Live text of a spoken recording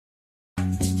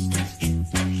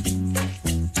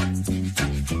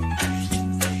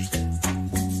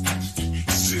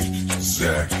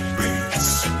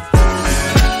ZigzagBeatz.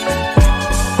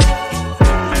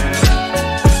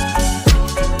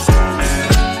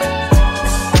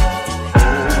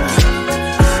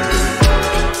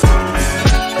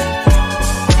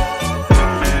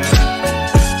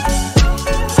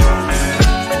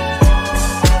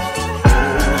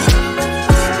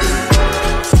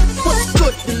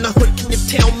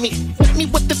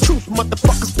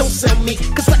 Motherfuckers don't sell me,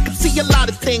 cause I can see a lot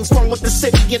of things wrong with the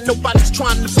city, and nobody's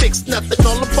trying to fix nothing.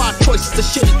 All of our choices are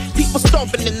shitty. People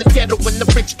starving in the ghetto and the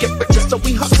rich get richer, so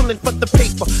we hustling for the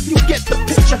paper. You get the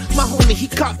picture. My homie, he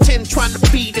caught 10 trying to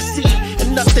feed the seed,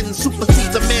 and nothing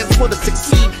supersedes a man's will to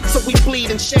succeed. So we bleed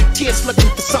and shed tears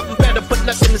looking for something better, but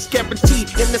nothing is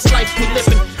guaranteed in this life we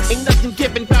living. Ain't nothing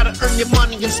given, gotta earn your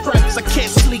money in stripes. I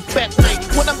can't sleep at night,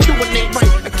 what I'm doing ain't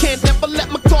right. I can't never let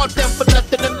my guard down for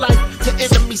nothing in life. The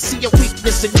enemy see your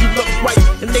weakness and you look right,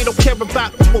 and they don't care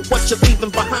about what you're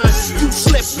leaving behind. You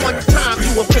slip one time,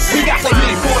 you a miss. We got the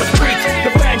heat for the streets,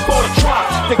 the bang for the drop,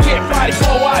 the get body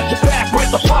blow out your back with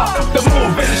the pop, the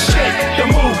move and the shake, the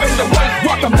move and the weight.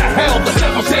 Welcome to hell, the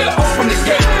devil's here to open the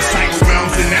gate. Cycle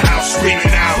rounds in the house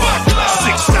screaming out,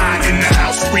 6'9" in the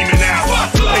house screaming out.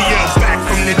 Hey yo, back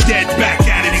from the dead, back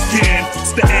at it again.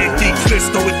 It's the antique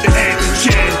pistol with the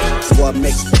anti-gen. What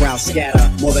makes the crowd scatter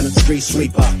more than a street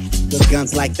sweeper? With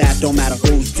guns like that, don't matter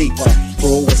who's deeper.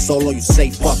 Bro, with solo, you say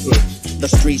fuck it. The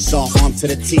streets are armed to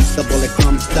the teeth, the bullet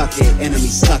comes stuck it, enemy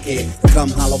suck it. Come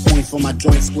hollow points for my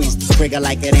joint, squeeze the trigger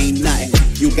like it ain't nothing.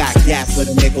 You got gas with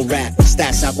a nickel rap,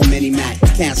 stash out with mini Mac,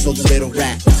 cancel the little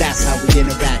rat, that's how we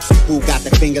interact. Who got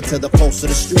the finger to the pulse of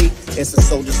the street? It's the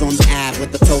soldiers on the ave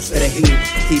with the toast of the heat.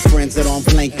 Keep friends that on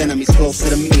flank, enemies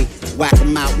closer to me. Whack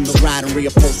them out in the ride and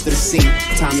reapproach to the scene.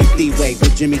 Tommy D-Way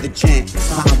with Jimmy the Chant.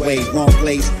 Conway, wrong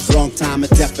place, wrong time,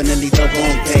 and definitely the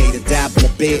wrong day. To dabble a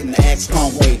bit in the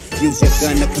ex-Conway. Use your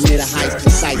gun to commit a heist,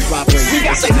 precise robbery. We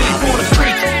got the heat for the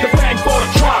streets, the bang for the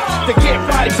drop, the get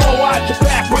body blow out your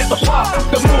back with the pop,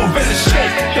 the move and the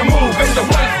shake, the move and the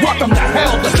weight. Welcome to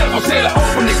hell, the devil's here to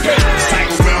open the gate.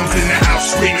 Cycle rounds in the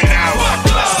house screaming out,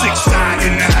 6'9"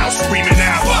 in the house screaming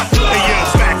out. Hey yo,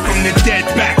 back from the dead,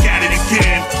 back at it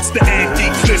again. It's the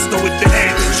antique pistol with the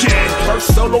anti-gen.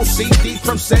 First solo CD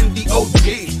from Sandy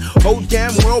OG. Whole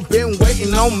damn world been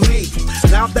waiting on me.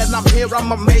 Now that I'm here,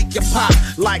 I'ma make it pop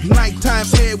like nighttime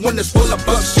air when it's full of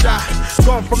buckshot.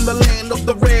 Gone from the land of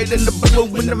the red and the blue,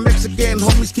 and the Mexican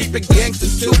homies keep it gangster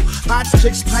too. Hot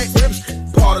chicks, tight rips,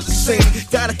 part of the scene.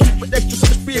 Gotta keep it extra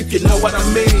crispy if you know what I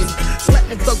mean.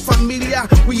 Latin thug familia,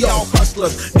 we all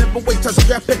hustlers. Never wait to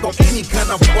strap pick on any kind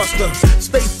of buster.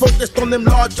 Stay focused on them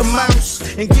large amounts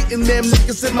and getting them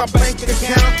niggas in my bank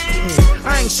account.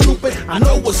 I ain't stupid, I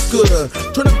know what's good.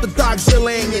 Turn up the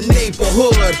Godzilla in your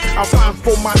neighborhood. I find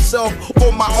for myself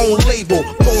on my own label.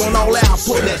 Going all out,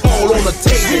 putting it all on the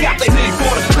table. We got the heat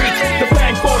for the streets, the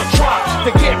bang for the drop,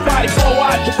 the get body blow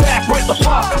out your back with the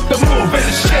pop, the move and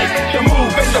the shake, the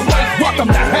move and the weight. Welcome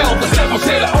to hell, the devil's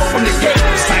here to open the gate.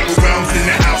 Cycle rounds in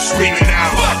the house screaming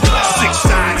out,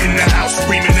 6'9" in the house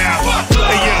screaming out.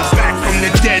 Hey yo, back from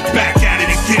the dead, back at it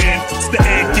again. It's the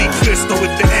antique pistol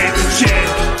with the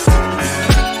anti-gen.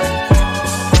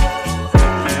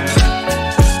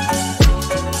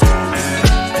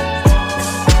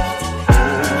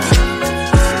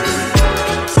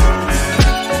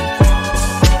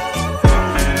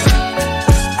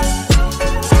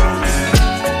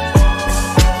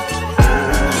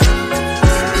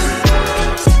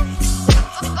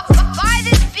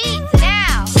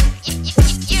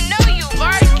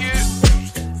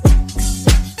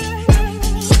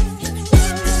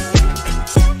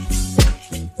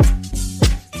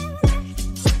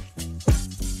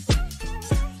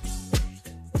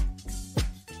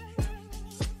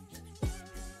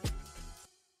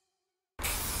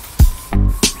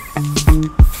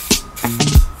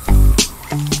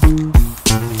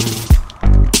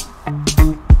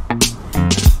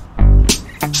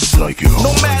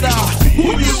 No matter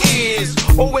who you is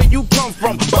or where you come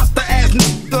from, bust the ass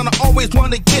niggas gonna always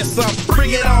wanna get some.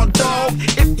 Bring it on, dog.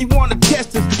 If you wanna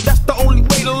test it, that's the only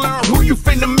way to learn who you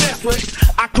finna mess with.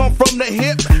 I come from the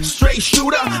hip, straight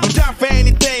shooter. I'm down for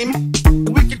anything.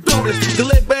 We can do this.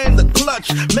 Deliver in the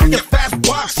clutch, make it fast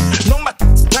box. No my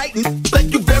tighten.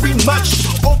 Thank you very much.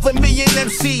 Over million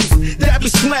MCs that be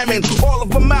slamming, all of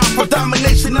them out for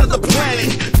domination of the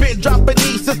planet. Been dropping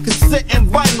these since cassette and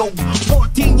vinyl.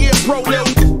 14-year pro,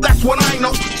 that's what I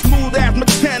know. Smooth ass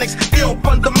mechanics, ill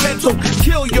fundamental.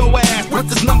 Kill your ass with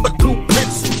this #2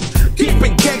 pencil.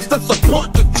 Keeping gangsta,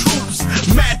 support the troops.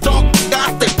 Mad dog,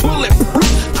 got they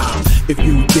bulletproof. If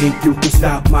you think you can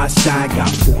stop my shine, got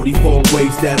 44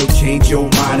 ways that'll change your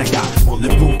mind. I got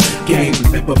bulletproof game,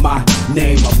 remember my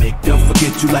name. I'll make them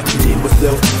forget you like your name was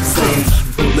still the same.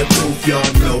 Bulletproof,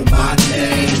 y'all know my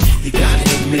name. You gotta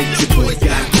admit your boy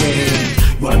got game.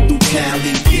 Run through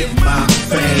Cali, get my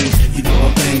fame. You know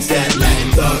I'm things that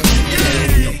land up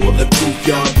game. Bulletproof,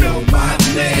 y'all know my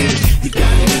name. You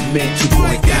gotta admit your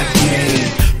boy got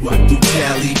game. Run through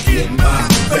Cali, get my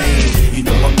fame. You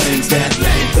know I'm things that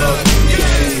land up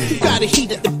game. You gotta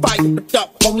heat it, the fire it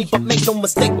up, homie, but make no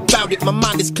mistake about it. My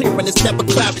mind is clear and it's never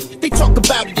clouded. They talk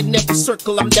about it in every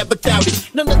circle, I'm never doubted.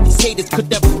 None of these haters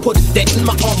could ever put a dent in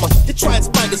my armor. They try and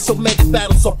spite us so many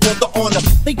battles up for the honor.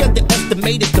 They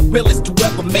underestimated the realest who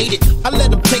ever made it. I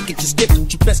let them take it, just give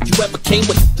it your best you ever came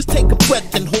with. Just take a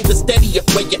breath and hold it steady at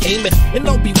where you're aiming. And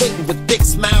I'll be waiting with big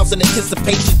smiles and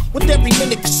anticipation. With every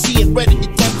minute you see it, ready,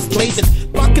 your temper's blazing.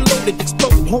 Lock and loaded,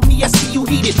 exploding, homie, I see you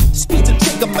heated. Speeds and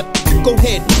trigger, my go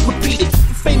ahead, repeat it.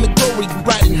 Fame and glory, you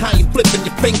riding high and flipping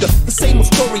your finger. The same old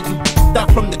story, you die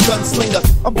from the gunslinger.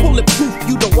 I'm bulletproof,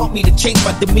 you don't want me to change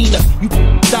my demeanor. You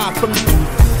die from the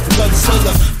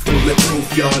gunslinger.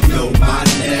 Bulletproof, y'all know my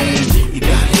name. You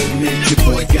gotta admit your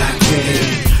boy got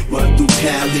game. Run through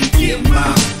Cali, get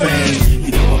my fame.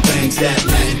 You know I'm things that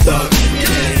land up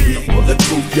game.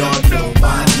 Bulletproof, y'all know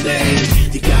my name.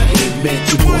 You gotta admit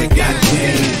your boy got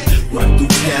game. Run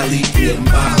through Cali, get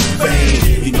my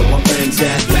fame. You know I'm things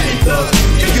that land up game.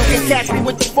 You can catch me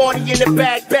with the 40 in the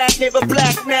bag, never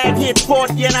black mag, hit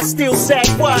 40 and I still sag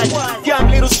wide.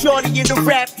 Young little shorty in the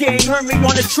rap game, heard me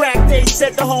on the track, they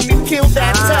said the homie killed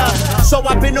that time. So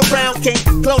I've been around, came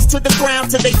close to the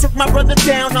ground till they took my brother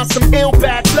down on some ill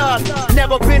bad luck.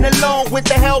 Never been alone with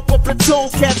the help of platoon,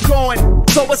 kept going.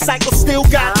 So a cycle still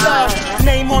got love.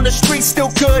 Name on the street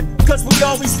still good, cause we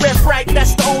always rep right,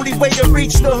 that's the only way to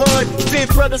reach the hood. Been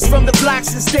brothers from the block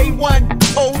since day one.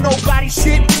 Oh, nobody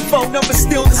shit, phone number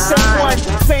still the same one.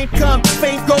 Fame come,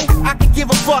 fame go, I can give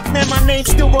a fuck, man, my name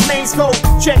still remains gold.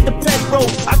 Check the payroll,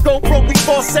 I go broke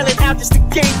before selling out just to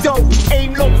gain dough.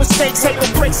 Aim low for stakes, take no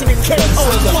breaks in the KO.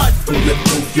 What?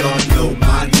 Bulletproof, y'all know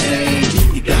my name.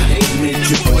 You gotta admit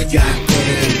your boy got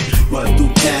game. Run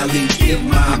through Cali, get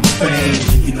my fame.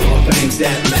 You know I'm things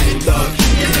that land up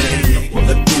game.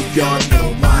 Bulletproof, y'all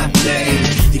know my name.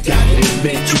 You gotta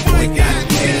admit your boy got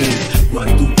game.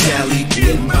 Run through Cali,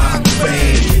 get my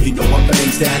fame. You know I'm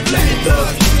things that land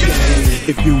up game.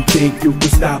 If you think you can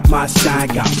stop my shine,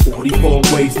 got 44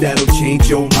 ways that'll change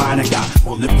your mind. I got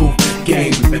bulletproof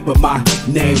game, remember my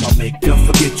name. I'll make them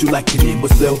forget you like your name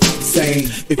was still the same.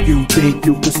 If you think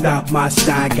you can stop my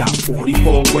shine, got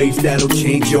 44 ways that'll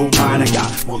change your mind. I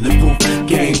got bulletproof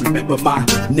game, remember my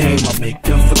name. I'll make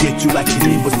them forget you like your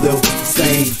name was still the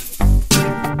same.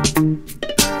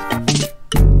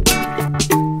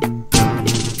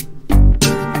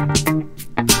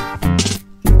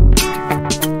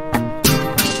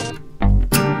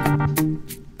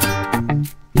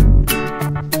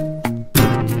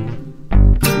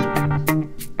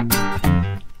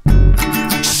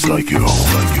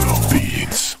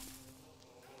 Beats.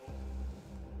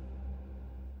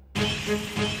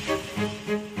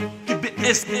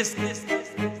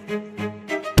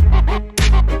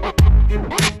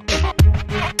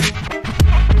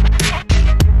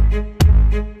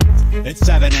 It's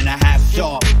 7.5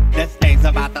 sharp. This thing's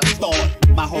about to start.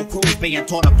 My whole crew's being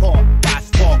torn apart by a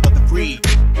spark of the greed.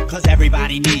 Cause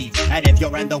everybody needs, and if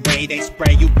you're in the way, they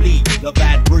spray you bleed. The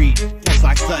bad breed, just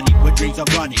like Sunny, where dreams are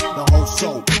running. The whole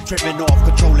soul, tripping off,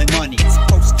 controlling money. It's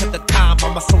close to the time,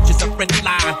 all my soldiers are in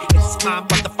line. It's my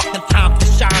motherfucking time to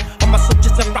shine. All my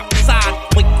soldiers are outside,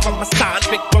 waiting for my sign.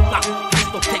 Big roll out,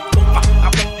 hostile take over.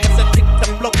 I won't hesitate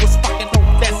to blow what's fucking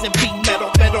hopeless and be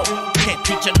metal. Can't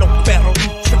teach you no better.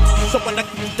 So when I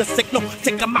give the signal,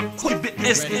 take them out, quick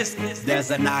business. There's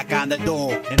a knock on the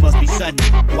door, it must be Sunny.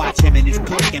 Watch him and his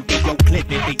clique and think yo clip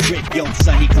if they trip. Yo,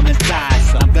 Sunny, come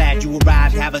inside. I'm glad you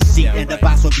arrived, have a seat, and the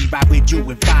boss will be right with you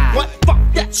in 5. What? Fuck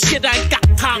that shit, I ain't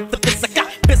got time for this. I got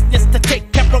business to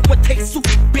take care of with Jesus,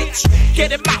 bitch.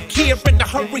 Get him out here in a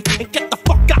hurry and get the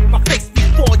fuck out my face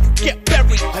before you get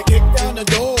buried. I kicked down the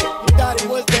door, he thought he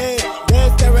was dead.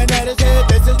 They're staring at his head,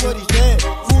 this is what he said.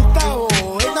 Gustavo,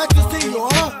 it's nice to see you,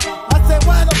 huh? I said,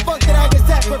 why the fuck did I get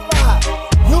sacrificed?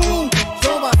 You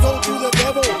sold my soul to the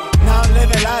devil. Now I'm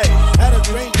living life at a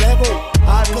strange level.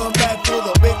 I come back for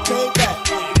the big payback.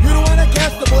 You don't wanna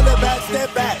catch the bullet back,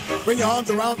 step back. Bring your arms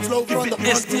around slow from the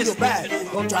front to your back.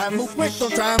 Don't try and move quick,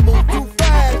 don't try and move too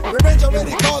fast. Revenge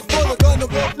already calls for the gun to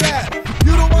go flat.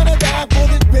 You don't wanna die for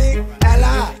this big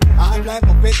ally. I planned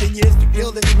for 15 years to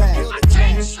kill this man.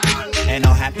 And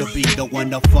I'll have to be the one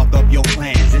to fuck up your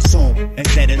plans. It's on and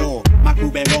set it off. My crew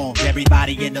been wrong, everybody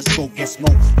everybody in the school get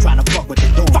smoked. Trying to fuck with the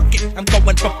door. Fuck it, I'm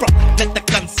going for broke. Let the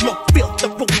gun smoke, fill the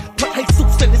room. Put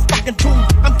Jesus in his fucking tomb.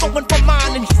 I'm going for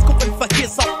mine and he's going for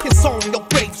his. I'll piss on your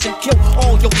graves and kill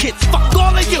all your kids. Fuck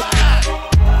all of you.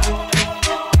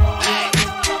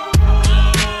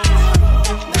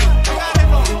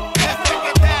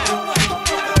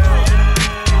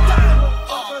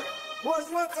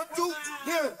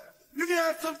 You can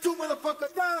have some too,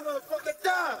 motherfucker. Down, motherfucker,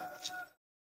 down.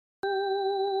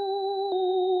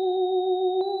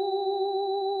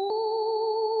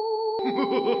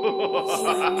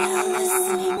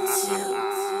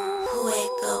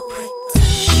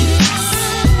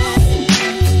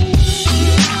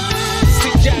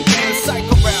 See Jacken and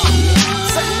Cypress around.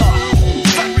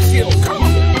 Cypress Hill, come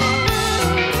on.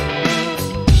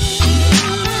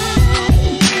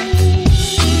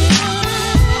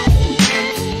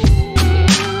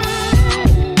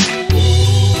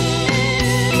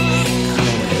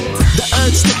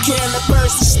 To kill, the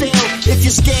birds to steal. If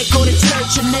you're scared, go to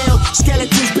church and kneel.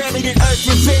 Skeletons buried in earth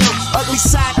reveal. Ugly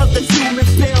side of the human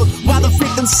build. While the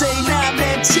victims say, nah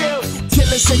man, chill.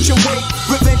 Killers at your weight,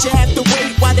 revenge you have to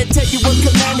wait. While they tell you what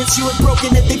commandments you have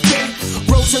broken at the gate.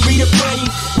 Rosary to pray.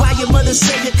 While your mother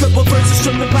say a couple verses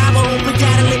from the Bible, hope we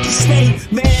gotta let you stay.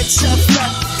 Man, tough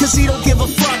luck, cause he don't give a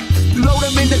fuck. Load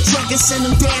him in the trunk and send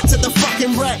him down to the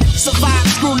fucking rut. Survive,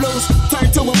 screw loose,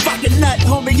 turn to a fucking nut.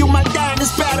 Homie, you might die in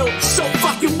this battle. So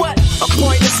fucking what? A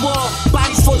pointless war,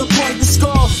 bodies for the pointless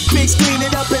score. Pigs clean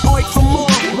it up and oink for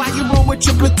more. Why you roll with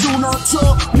your platoon on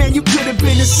tour? Man, you could have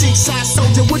been a six-side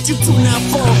soldier. What you tune out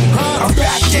for? Huh? I'm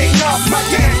backing up my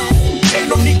gang.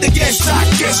 Ain't no need to guess, I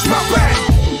guess my bang.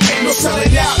 Ain't no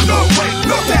selling out, no wait,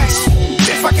 no thanks.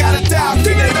 If I gotta die,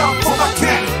 dig it up for my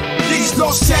cat. These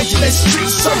Los Angeles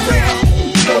streets are real.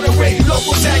 Know the way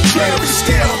locals act very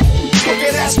still. Look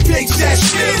at ass pigs, that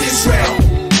shit is real.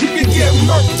 You can get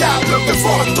murked out looking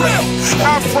for a thrill.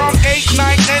 I'm from 8-9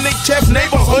 NHF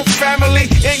neighborhood family.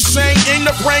 Insane in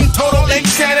the brain, total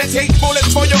insanity.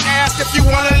 Bullets for your ass if you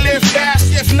wanna live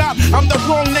fast. If not, I'm the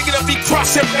wrong nigga to be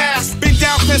crossing paths. Been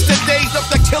down since the days of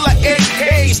the killer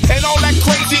AKs and all that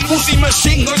crazy Uzi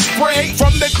machine gun spray.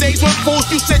 From the days when fools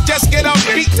used to just get up,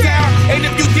 beat down. And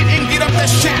if you didn't get up,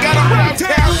 that shit got around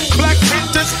town. Black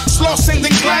Panthers, slow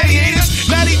singing gladiators.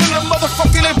 Not even the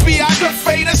motherfucking FBI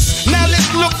defeat us. Now let's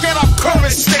look at our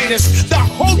current status. The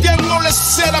whole damn world is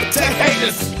set up to hate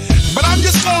us. But I'm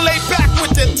just gonna lay back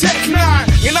with the Tech 9.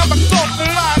 And I'm a thoughtful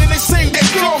mind, and they say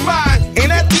that's your mind. And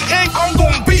at the end, I'm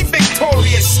gonna be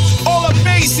victorious. All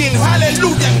amazing,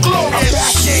 hallelujah, glorious. I'm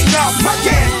backing up my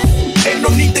gang. Ain't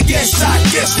no need to guess, I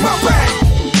guess my bang.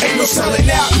 Ain't no selling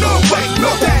out, no wait,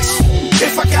 no thanks.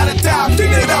 If I gotta die,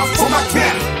 dig it out for my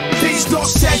cat. These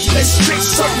Los Angeles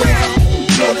streets are real.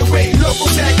 Know the way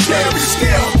locals act very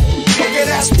still. Look at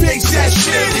ass pigs, that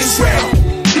shit is real.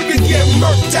 You can get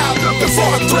murked out looking for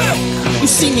a thrill. You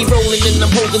see me rolling and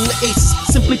I'm holding the aces.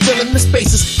 Simply filling the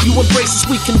spaces. You embrace us,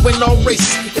 we can win all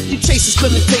races. If you chase us,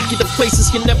 gonna take you to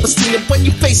places you never seen. And when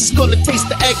you face us, gonna taste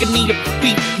the agony of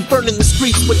defeat. I'm burning the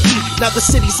streets with heat. Now the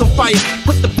city's on fire.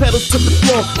 Put the pedal to the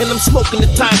floor and I'm smoking the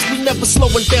tires. We never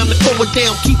slowing down to going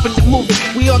down, keeping it moving.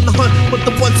 We on the hunt with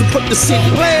the ones who put the city.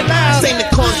 This ain't a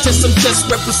contest, I'm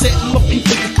just representing my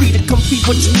people. You free to come feed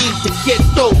what you need to get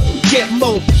dough, get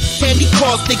mo. Candy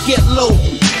cars, they get low.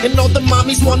 And all the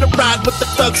mommies wanna ride with the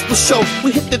thugs for show.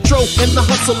 We hit the drove and the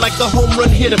hustle like a home run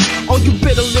hitter. All you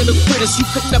bitter little critters, you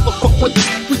could never fuck with us.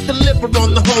 We deliver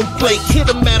on the home plate, hit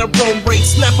them at a roam rate,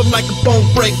 snap them like a bone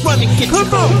break, run and get your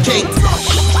own cake.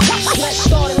 Let's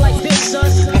start it like this, son.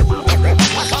 I'm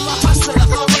a hustler,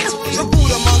 the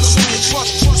Buddha monks in the truck,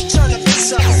 turn the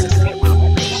bass up.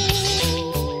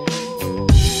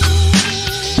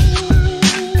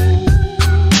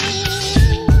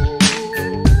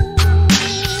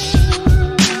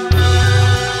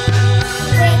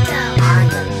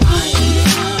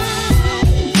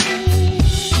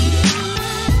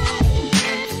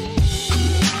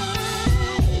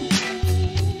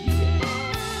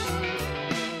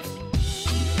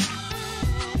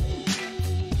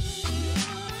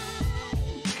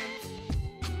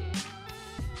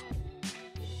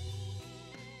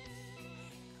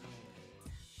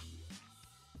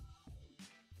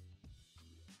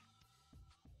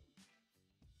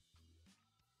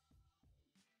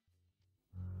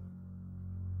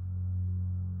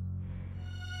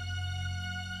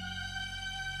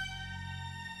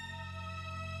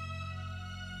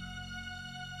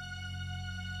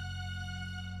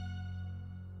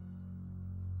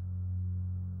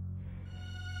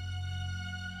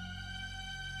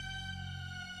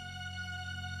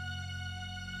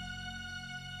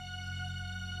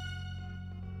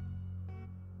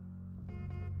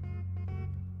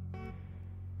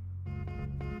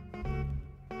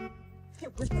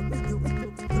 Smoking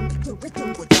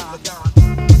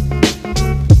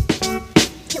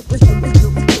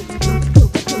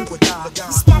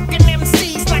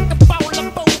MCs like a bowl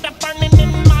of Buddha burning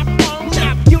in my phone.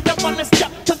 Now you don't wanna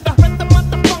step to the rhythm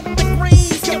of the funk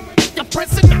degrees. You're a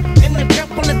prisoner in the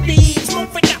temple of thieves.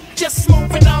 Moving up, just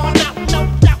moving on out. No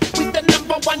doubt we the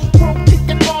 #1 crew,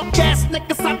 kicking more gas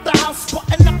niggas out the house,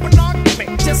 putting up an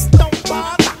argument. Just don't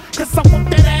bother, 'cause I want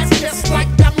that ass just like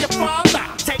I'm your father.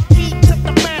 Take heed to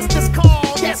the master's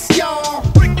call, yes y'all.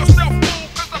 Bring yourself home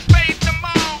 'cause I paid them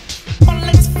all.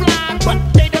 Bullets fly, but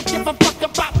they don't give a fuck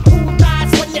about who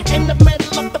dies when you're in the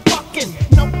middle of the fucking.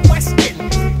 No question,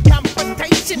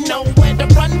 confrontation, nowhere to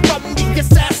run from the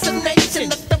assassination.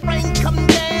 Let the rain come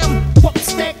down,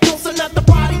 whoops, there goes another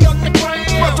body on the ground.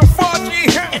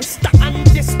 It's the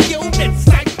undisputed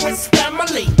Cypress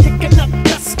family, kicking up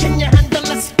dust, can you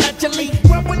handle us gradually?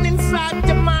 Growing inside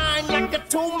your mind like a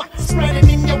tumor, spreading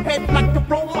in your head like a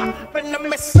rumor.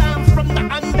 Venomous sounds from the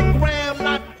underground,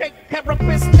 I take care of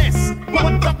business.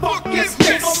 What the fuck is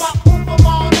this? Move 'em up, move 'em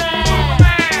on now.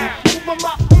 Move 'em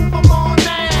up, move 'em on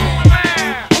now.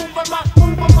 Move 'em up,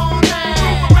 move 'em on now.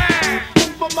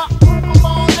 Move 'em up, move 'em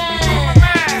on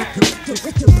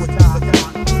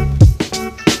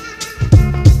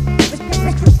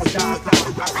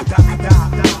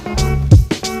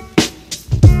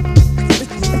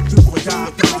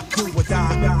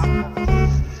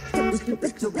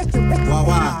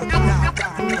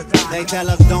They tell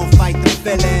us don't fight the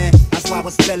feeling. That's why I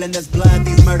was feeling this blood.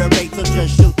 These murder rates will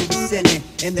just shoot through the ceiling.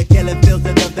 In the killing fields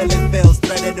that the villain feels.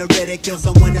 Threatened to ridicule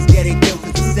someone is getting killed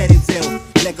 'cause the setting's ill.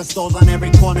 Liquor stores on every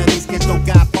corner. These kids don't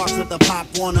got parts with the pop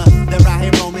warner. They're out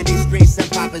here roaming these streets and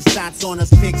popping shots on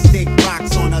us. Big stick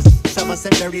rocks on us. Some us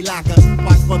in dirty lockers.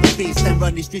 Watch for the beast and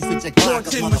run these streets with your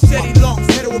clockers. Machete lungs,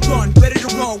 head to a gun, ready to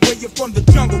run. Where you from the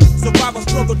jungle? Survival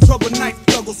struggle, trouble, knife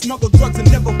struggle. Smuggle drugs and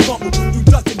never fumble. You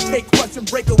dust and take crush and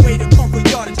break away to conquer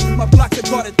yardage. My blocks are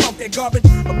guarded, talk that garbage.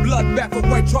 A bloodbath of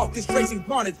white chalk is tracing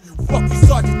carnage. Fuck you,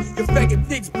 sergeant. Your faggot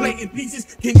pigs, blatant pieces,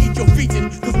 can eat your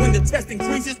features. 'Cause when the test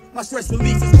increases, my stress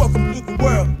releases. Welcome to the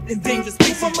world, endangered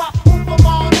species. Move 'em up, move 'em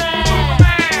on now.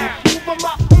 Move 'em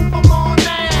up, move 'em on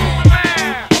now.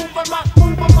 Move 'em up,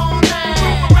 move 'em on now.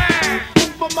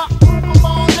 Move 'em up, move 'em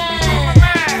on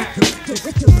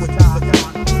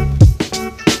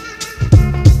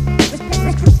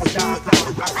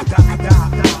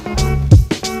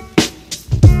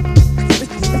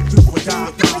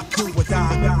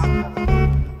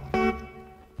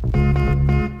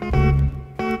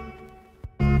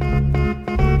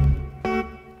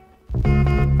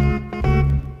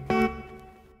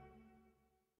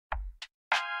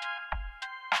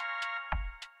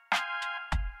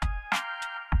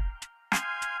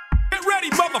Get ready,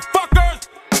 motherfuckers!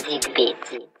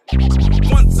 ZeEtBeatz.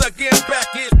 Once again, back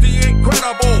is the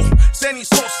incredible. Sandy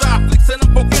Sosa, flicks and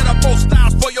unforgettable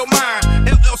styles for your mind.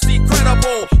 LLC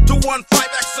credible.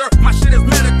 215Xer, my shit is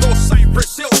medical.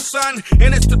 Cypress Hill, son,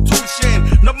 an institution.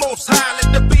 The most high,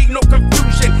 let there be no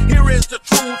confusion. Here is the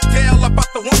truth, tale about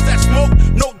the ones that smoke.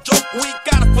 No joke, we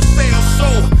got it for sale. So,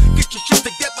 get your shit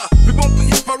together, we won't be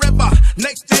here forever.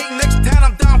 Next day, next time,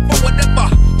 I'm down for whatever.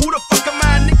 Who the fuck am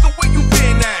I, nigga, where you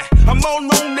been at? I'm more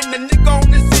known than the nigga on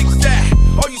the zigzag.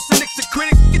 All you cynics and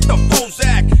critics, get the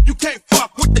Bozak. You can't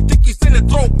fuck with the dickies in the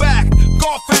throwback.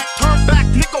 Golf back, turn back,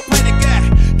 nigga, play the gag.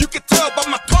 You can tell by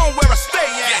my tone where I stay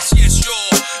at. Yes, yes,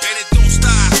 y'all, and it don't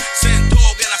stop. Send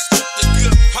dog and I smoke the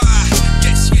good pie.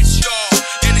 Yes, yes, y'all,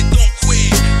 and it don't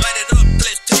quit. Light it up,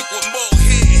 let's take one more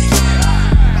hit.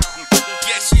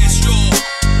 Yes, yes, y'all.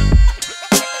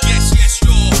 Yes, yes,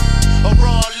 y'all. A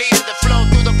raw leader that flowed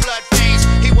through the blood veins.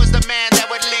 He was the man that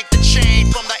would link the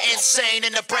chain from the insane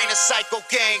in the brain of psycho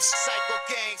gangs. Psycho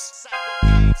gangs.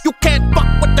 You can't fuck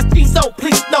with the schizo,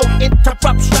 please no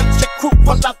interruptions. Your crew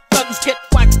full of guns, get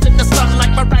waxed in the sun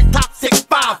like my right top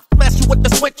 6'5". Smash you with the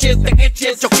switches, the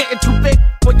inches. You're getting too big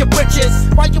for your britches.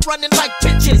 Why you running like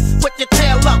bitches with your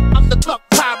tail up? I'm the duck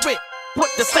pirate. Put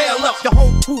the sail up, your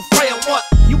whole crew frail. What?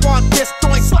 You want this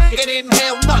joint? Suck it,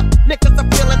 inhale nut. Niggas are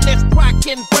feeling this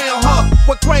cracking brown hug.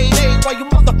 With grade A, while you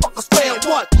motherfuckers fail.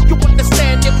 What? You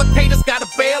understand imitators gotta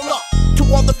bail up. To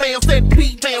all the males and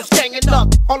females ganging up.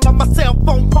 All on my cell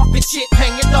phone talking shit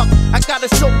hanging up. I gotta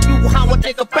show you how a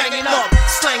nigga banging up.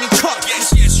 Slanging cut.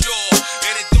 Yes, yes, y'all,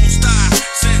 and it don't stop.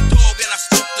 Send dog and I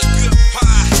smoke the good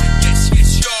pie. Yes,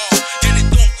 yes, y'all, and it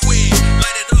don't quit.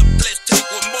 Light it up, let's take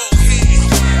one more hit.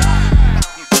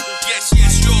 Yes,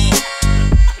 yes, y'all.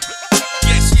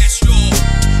 Yes, yes, y'all.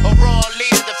 A raw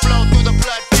leader that flowed through the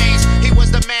blood veins. He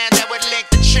was the man that would link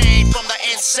the chain from the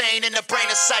insane in the brain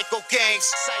of psycho gangs.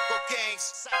 Psycho gangs.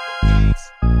 Psycho gangs.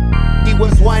 He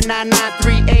was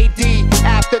 1993 AD.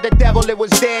 After the devil, it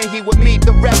was then he would meet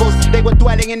the rebels. They were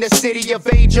dwelling in the city of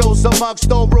angels,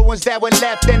 amongst old ruins that were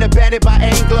left and abandoned by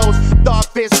Anglos.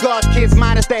 Dark-fist God kids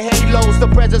minus the halos. The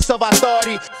presence of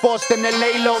authority forced them to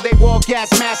lay low. They wore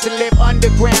gas masks and live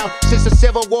underground. Since the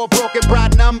Civil War broke and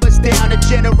brought numbers down, a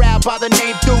general by the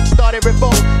name Duke started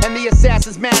revolt, and the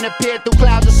assassin's man appeared through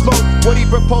clouds of smoke. What he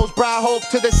proposed brought hope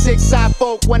to the six-side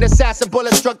folk. When the assassin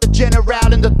bullet struck the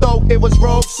general in the throat, it was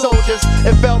rogue soldiers.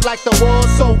 It felt like the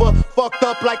war's over, fucked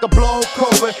up like a blown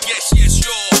cobra. Yes, yes,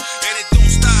 y'all, and it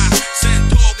don't stop. Send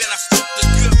dog and I smoke the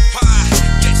good pie.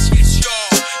 Yes, yes,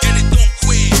 y'all, and it don't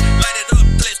quit. Light it up,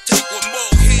 let's take one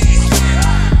more hit.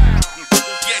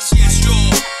 Yes, yes,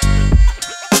 y'all.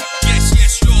 Yes,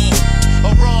 yes, y'all.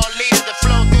 A raw leader that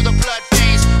flowed through the blood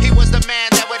veins. He was the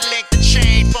man that would link the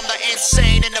chain from the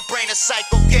insane in the brain of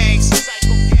psycho gangs.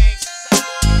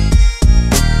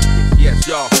 Yes,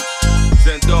 y'all.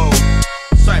 Zendo,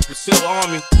 Cypress Hill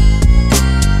Army.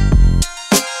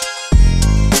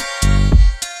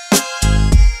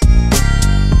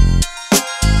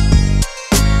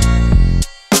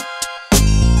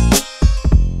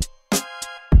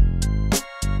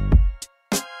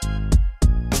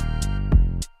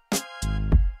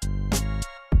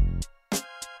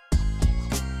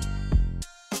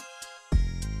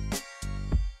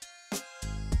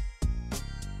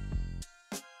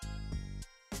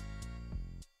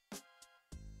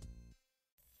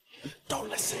 Don't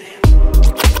listen in. I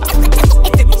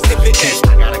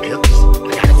gotta kill this. I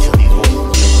gotta kill these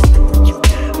wolves.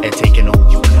 They're taking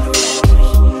over.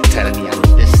 Telling me I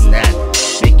need this and that.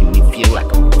 Making me feel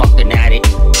like I'm fucking addict.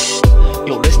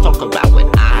 Yo, let's talk about what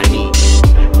I need.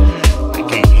 I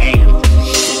can't hang with this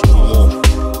shit no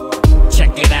more.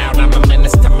 Check it out, I'm a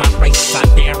menace to my race. I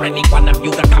dare any one of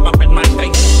you to come up in my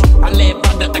face. I live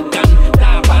under the gun,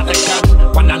 die by the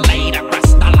gun. When I lay to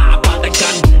rest, I lie by the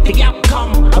gun. The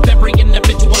outcome of every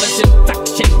individual is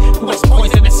infection, who has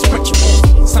poisonous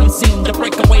rituals. Some seem to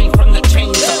break away from the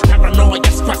chains of paranoia,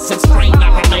 stress and strain.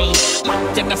 I remain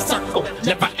locked in a circle,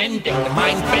 never ending,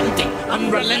 mind bending,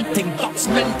 unrelenting, thoughts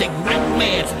mending,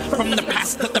 nightmares from the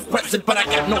past to the present. But I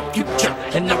got no future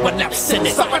and no one else in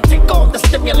it. So I take all the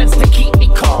stimulants to keep me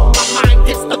calm. My mind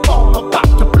is the bomb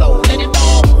about to blow, let it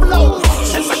all flow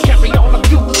as I carry all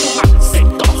of you to my sick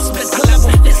thoughts. This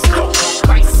level, this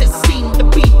crisis seem to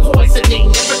be poisoning.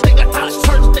 Everything I touch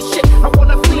turns to shit. I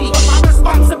wanna flee, but my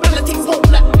responsibilities won't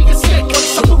let me escape. One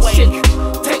solution,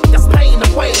 take this pain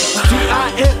away.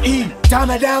 D-I-M-E,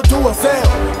 down to a cell.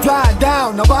 Flying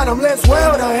down the bottomless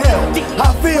well to hell.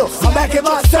 I feel I'm back in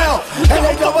myself, and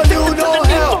they never do no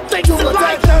help. To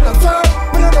protect and observe,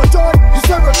 but in a joy, you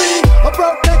serving me a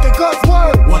broke naked cuss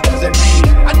word. What does it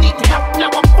mean? I need help now,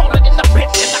 I'm falling in the pit,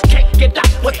 and I can't get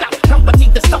out without company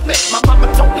to stop it. My mama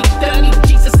told me that I need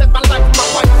Jesus in my life. My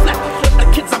wife left with the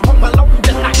kids, I'm home alone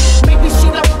tonight. Maybe she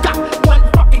don't got one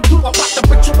fucking clue about the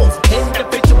rituals.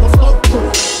 Individuals low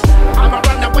proof. I'm a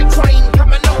runaway train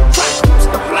coming on track. Who's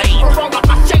to blame for all of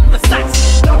my shameless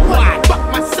acts? No, I fuck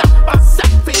myself,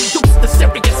 induce the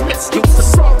serious misuse. The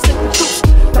strong's introduced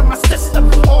to my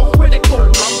system, all critical.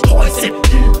 I'm poison,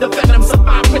 the venoms of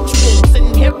my rituals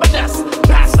inhibit us,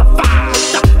 pacify,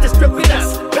 distribute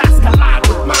us, pass collide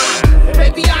with mine.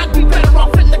 Maybe I'd be better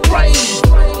off in the grave.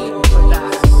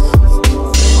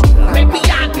 Maybe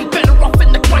I'd be better off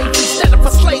in the grave instead of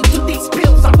a slave to these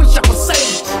pills. I wish I was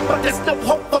saved, but there's no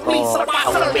hope for me. So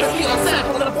I serve me the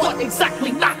example of what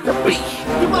exactly not to be.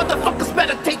 You motherfuckers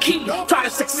better take heed. Try to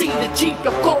succeed, achieve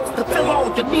your goals, to fill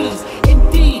all your needs.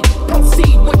 Indeed,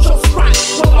 proceed with your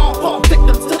strife. We'll all fall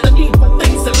victims to the needful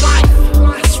things in life.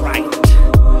 That's right.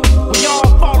 We all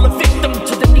fall a victim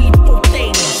to the needful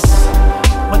things.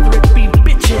 Whether it be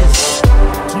bitches,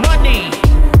 money,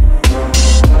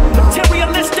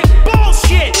 materialistic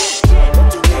bullshit.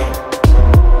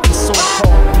 The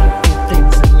so-called needful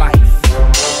things in life.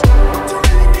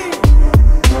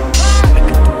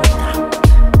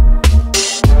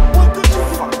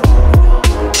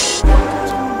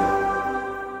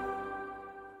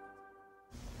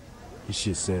 This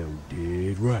shit sound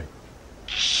dead right.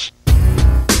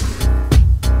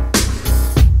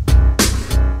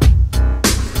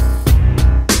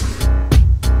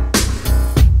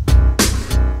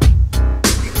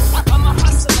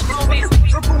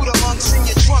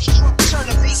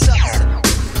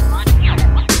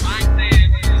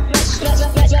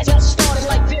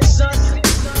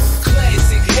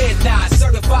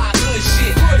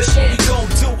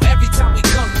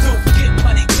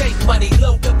 Money,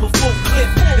 load up a full clip.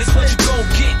 That's what you gon'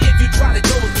 get if you try to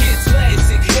go against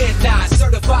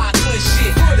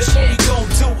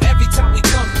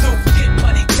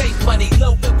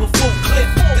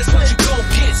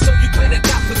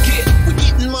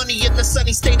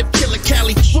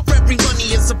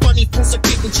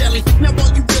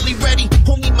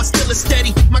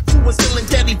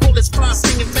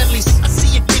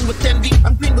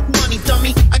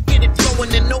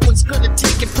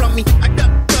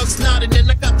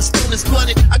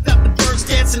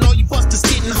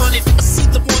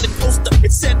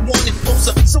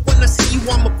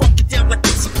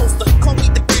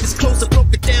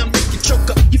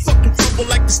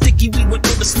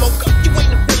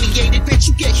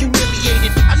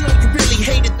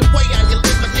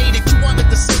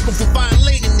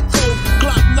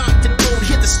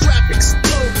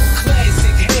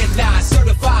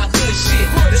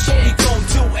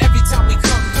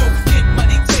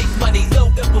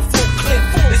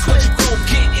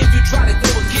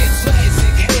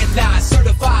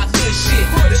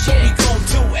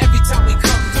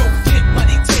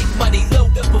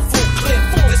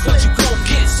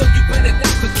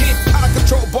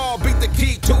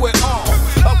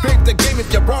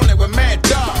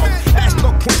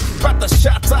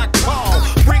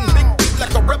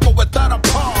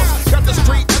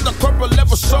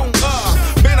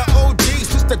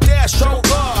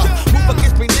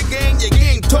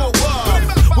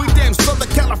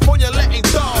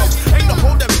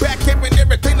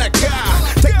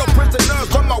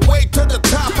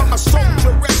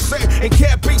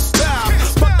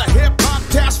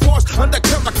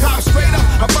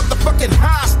fucking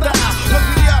hostile. Look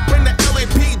me up in the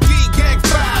LAPD gang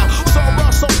file. So raw,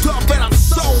 so tough, and I'm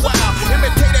so wild.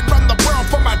 Imitated from the world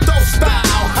for my dope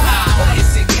style.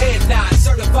 Classic head nod,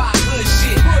 certified hood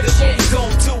shit. That's what we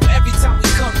gon' do every time we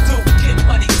come through. Get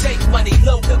money, take money,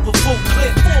 load up a full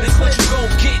clip. That's what you gon'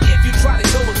 get if you try to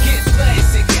go against.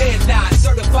 Classic head nod,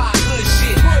 certified hood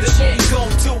shit. That's what we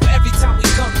gon' do every time we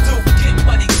come through. Get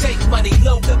money, take money,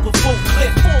 load up a full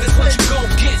clip. That's what you gon'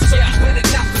 get, so you better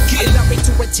not forget. Allow me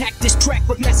to attack this track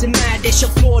with messing mad. They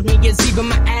applaud me as even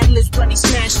my ad-libs bloody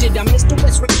smashed it. I'm Mr.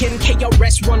 Westbrook Ken,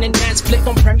 KRS running ass flick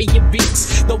on Premier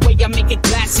Beats. The way I make it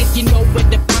classic, you know where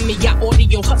to find me. I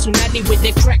audio hustle natty with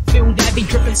that crack filled. I be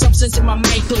dripping substance in my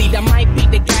mic lead. I might be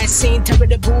the guy saying terror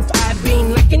the booth. I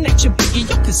been like an action biggie.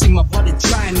 You can see my brother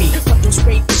try me. But don't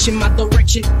spray fish in my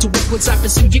direction. To work with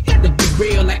Cypress, you gotta be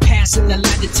real, like passing the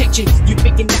lie detection. You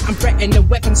thinking that I'm threatening the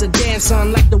weapons of dance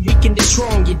on like the weekend is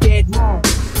strong. You're dead wrong.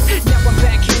 Now I'm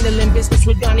back handling business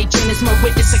with Donnie Jen as my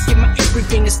witness. I give my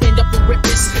everything to stand up and rip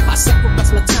this. I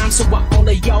sacrifice my time so I all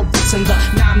of y'all bustin' the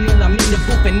 9 mil. I'm in the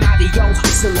booth and not a yo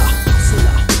hustler.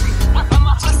 I'm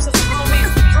a hustler, homie.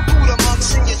 The Buddha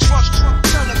monks in your trunk,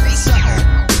 turn the bass up.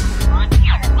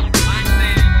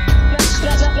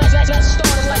 Let's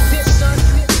start it like this, son.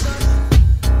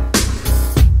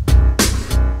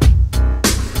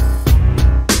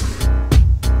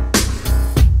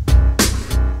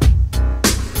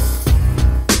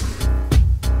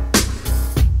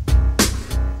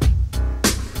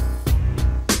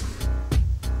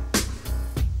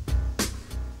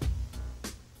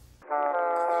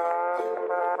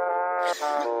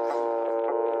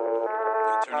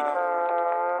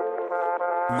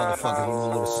 Motherfucker, you a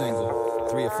little single.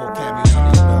 3 or 4 cameos in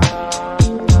there,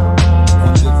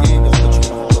 one good game, they'll put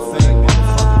you in the Hall of Fame,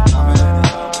 motherfucker. I mean,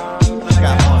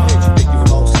 got one hit, you think you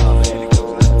know something.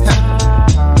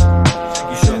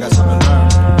 You sure got something to learn.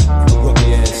 You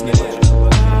rookie ass nigga.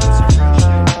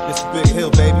 It's a big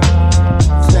hill, baby.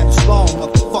 Stand strong,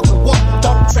 motherfucker. What?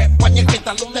 Don't trip when you get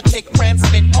the lunatic rant,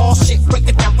 spit all shit. Break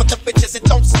it down for the bitches and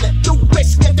don't slip. You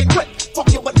bitch, get the grip.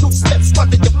 Fuck you with loose lips,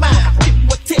 run in your mind. Give you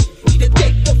a tip.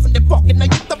 Walking, now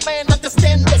you the man,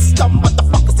 understand this. Dumb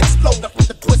motherfuckers explode up with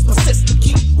the twist, persist to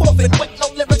keep moving with no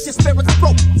lyrics, your spirit's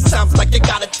broke. Sounds like you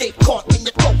got a dick caught in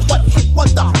your throat. One hit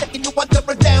wonder, taking you under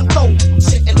a damn low.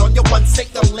 Shitting on your one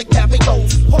single and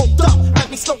cameos. Hold up,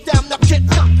 let me slow down, now kid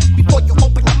up. Before you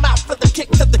open your mouth for the kick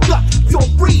to the gut. You're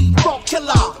breed, raw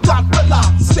killer, Godzilla.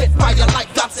 Spit fire like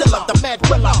Godzilla, the mad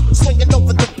thriller. Swinging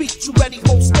over the beat, you ready,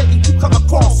 hold steady. You come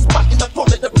across, fighting the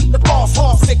bullet to beat the boss.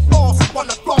 Hard, sick boss,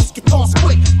 wanna cross, get tossed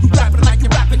quick.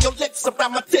 Your lips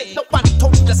around my dick. Nobody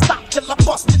told you to stop till I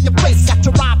bust in your face. Got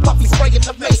your eye puffy spraying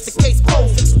the mace. The case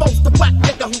closed. Exposed the whack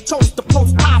nigga who chose to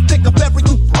post. I pick up bury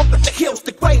you up in the hills.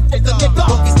 The grave nigga.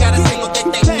 Monkeys got a single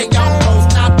they got flows.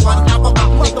 Not one album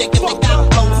about me. They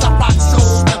got flows. I rock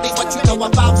shows. Tell me what you know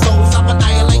about souls. I'm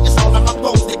annihilating soul. I'm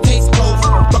opposed. The case closed.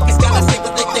 Monkeys got a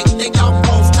single they got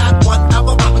flows. Not one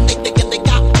album about me. They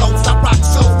got flows. I rock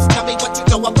shows. Tell me what you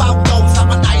know about those.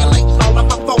 I'm annihilating soul. I'm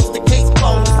opposed. The case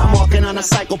closed. I'm walking on a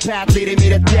psychopath leading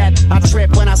me to death. I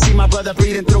trip when I see my brother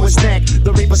breathing through his neck.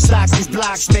 The Reaper stocks these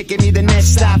blocks, making me the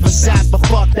next stop for shots. But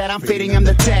fuck that, I'm feeding him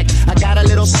the tech. I got a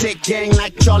little sick gang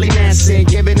like Charlie Manson,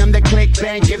 giving them the click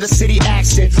bang, give the city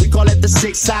action. We call it the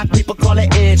 6 side, people call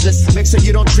it edgeless. Make sure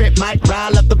you don't trip, might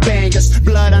rile up the bangers.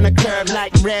 Blood on the curb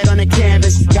like red on the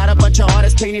canvas. Got a bunch of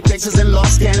artists painting pictures and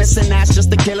lost canvas, and that's just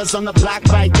the killers on the block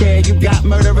right there. You got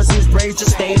murderers whose brains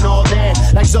just ain't all there.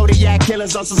 Like Zodiac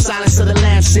killers on some Silence of the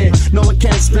Lambs shit. No one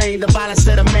can explain the violence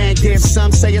that a man gives.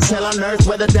 Some say it's hell on earth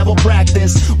where the devil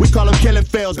practice. We call them killing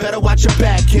fields, better watch your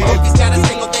back, kid. Monkeys got a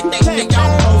single they got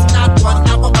flows. Not one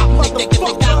album about me, they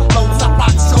got flows. I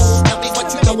rock shows, tell me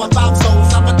what you know about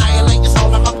souls. I'm annihilating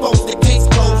soul, I'm opposed, the case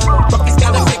closed. Monkeys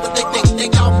got a single they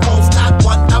got flows. Not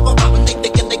one album about me,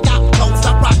 they got flows.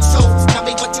 I rock shows, tell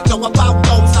me what you know about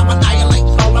those. I'm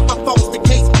annihilating soul, I'm opposed, the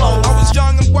case closed. I was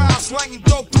young and wild, slanging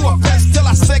dope through a fence till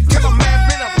I said, kill a man,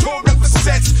 been a tour ever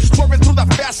since. Swerving through the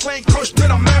fast lane, crushed to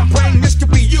the membrane. This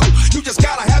could be you, you just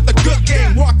gotta have the good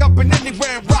game. Walk up and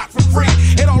anywhere and rock for free.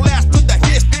 It all lasts through the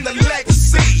history and the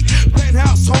legacy.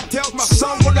 Penthouse hotels, my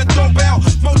son on the doorbell.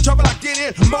 More trouble I get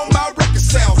in, more my record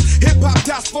sales. Hip hop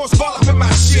task force fall up in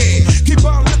my shit. Keep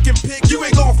on looking, pig, you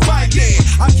ain't gon' fight it.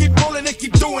 I keep rolling and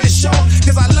keep doing it, show.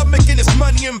 Cause I love making this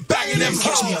money and bagging them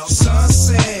Catch me on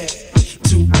Sunset,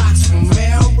 2 blocks from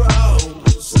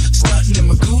Melrose. Stunting in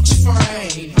my Gucci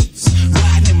frames,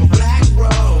 riding in my black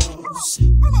rose.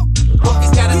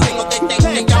 Monkeys got a single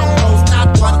they got flows.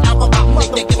 Not one album about me,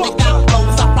 they got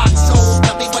flows. I rock shows,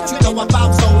 tell me what you know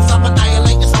about souls. I'm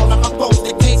annihilating soul, I'm opposed,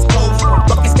 the case closed.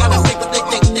 Monkeys got a single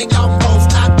they got flows.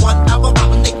 Not one album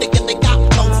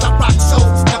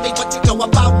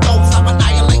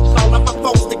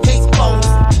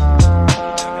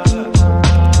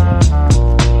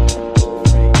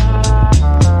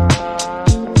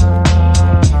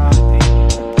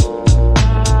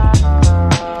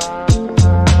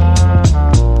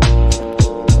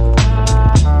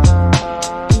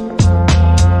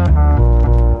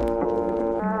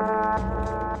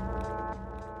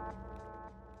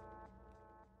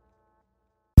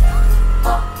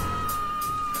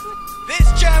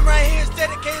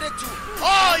cater to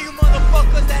all you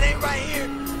motherfuckers that ain't right here.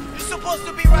 You're supposed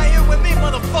to be right here with me,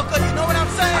 motherfucker. You know what I'm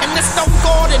saying? In the Stone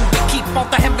Garden, we keep all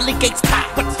the heavenly gates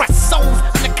packed with fresh souls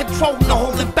under control, no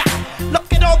holding back. Look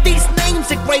at all these names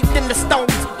engraved in the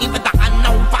stones. Even the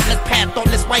unknown find his path on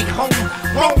his way home.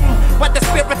 Rome, where the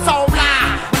spirits all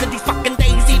lie. One of these fucking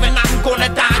days, even I'm gonna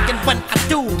die. And when I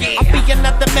do, I'll be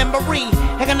another memory,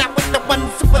 hanging out with the ones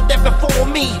who were there before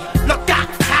me. Look out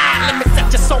high, let me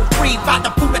set your soul free. By the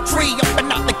Buddha tree,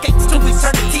 open up the gates to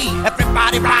eternity.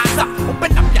 Everybody rise up,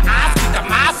 open up your eyes, we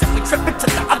demise if we trip into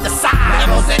the other side.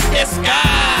 Devils in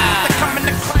disguise, they're coming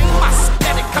to claim us.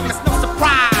 Let it come as no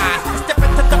surprise. Step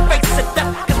into the face of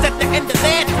death, cause at the end of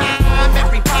their time,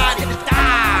 everybody to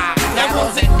die.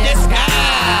 Devils in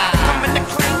disguise, they're coming to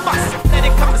claim us. Let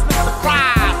it come as no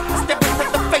surprise. Step into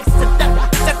the face of death,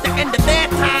 cause at the end of their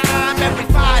time,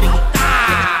 everybody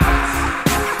dies.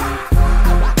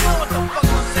 You know what the fuck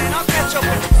I'm saying? I'll catch up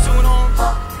with you soon on.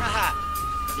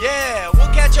 Yeah,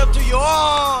 we'll catch up to you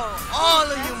all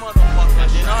of you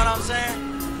motherfuckers, you know what I'm saying?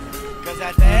 Cause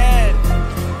at the end,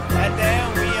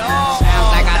 we all sounds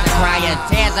like I crying,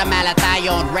 tears of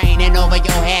malathion raining over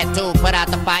your head to put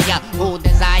out the fire. Who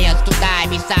desires to die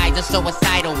besides the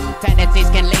suicidal tendencies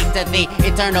can lead to the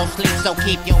eternal sleep. So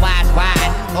keep your eyes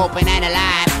wide, open and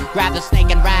alive. Grab the snake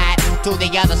and ride to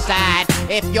the other side.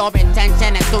 If your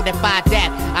intention is to defy death,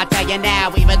 I tell you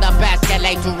now, even the best get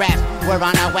laid to rest. We're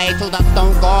on our way to the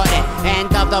Stone Garden,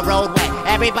 end of the roadway.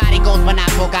 Everybody goes but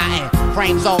not forgotten.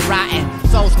 Frames all rotten,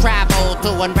 souls travel to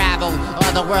unravel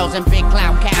other worlds and big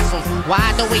cloud castles.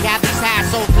 Why do we have these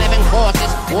hassles? Living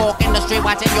horses, walk in the street,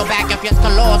 watching your back if you're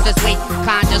colossus. We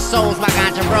conscious souls, my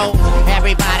ganja bros.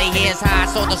 Everybody here's high,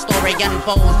 so the story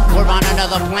unfolds. We're on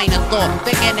another plane of thought,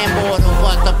 thinking immortal,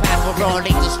 but the path we're on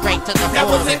leads us straight to the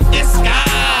Devils in disguise,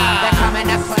 they're coming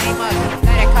to claim us.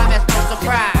 Let it come as no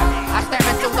surprise. I stare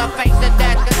into the face of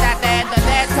death, cause at the end of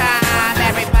their time,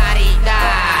 everybody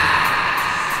dies.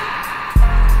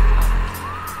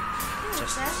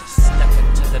 just step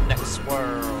into the next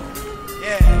world.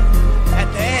 Yeah,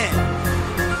 at the end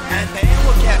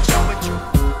we'll catch up with you.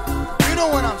 You know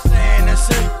what I'm saying, that's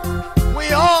it.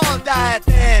 We all die at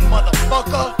the end,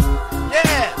 motherfucker.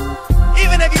 Yeah,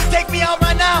 even if you take me out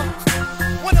right now,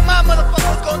 one of my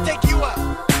motherfuckers gonna take you out.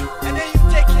 And then you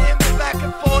take him back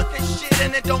and forth and shit,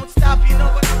 and it don't stop, you know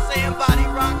what I'm saying? Body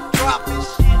rock, drop and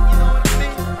shit, you know what I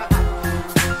mean?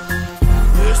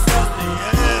 This is the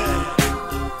end.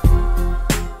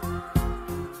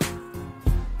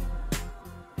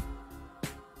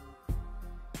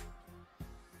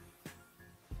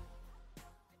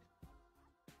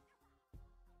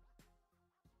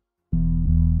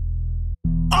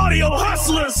 Audio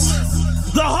hustlers,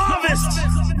 the harvest.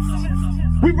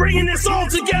 We bringing this all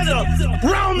together,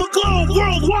 round the globe,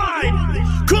 worldwide.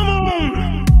 Come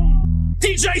on,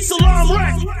 DJ Salam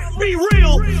Rec, Be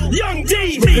Real, Young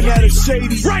D,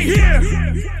 right here.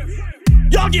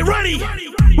 Y'all get ready.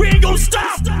 We ain't gonna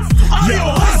stop. Audio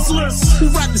hustlers. We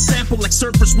ride the sample like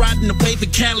surfers riding the wave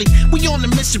in Cali. We on a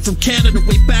mission from Canada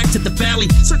way back to the valley,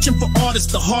 searching for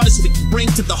artists the hardest we can bring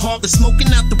to the harvest.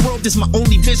 Smoking out the world is my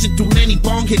only vision through many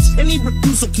bong hits. Any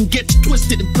refusal can get you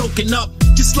twisted and broken up.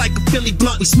 Just like a Philly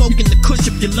blunt, we smoking the kush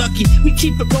if you're lucky. We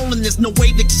keep it rolling, there's no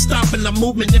way that you're stopping our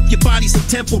movement. If your body's a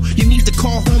temple, you need to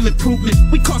call home improvement.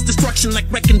 We cause destruction like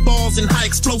wrecking balls and high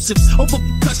explosives. Over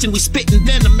percussion, we spitting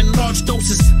venom in large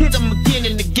doses. Hit them again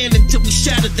and again until we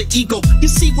shatter the ego. You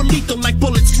see, we're lethal like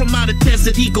bullets from out of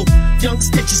Desert Eagle. Young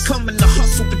stitches coming to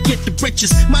hustle to get the riches.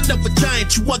 Mind of a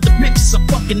giant, you other bitches are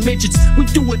fucking midgets. We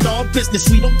do it all business,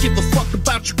 we don't give a fuck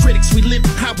about your critics. We live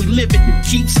it how we live it and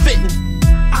keep spitting.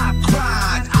 I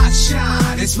grind, I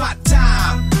shine, it's my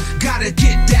time. Gotta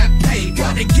get that paper.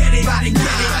 Gotta get it, gotta get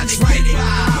it, right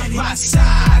by my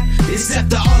side.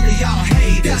 Except to all of y'all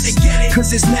haters. Gotta get it,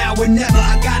 cause it's now or never.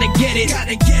 I gotta get it,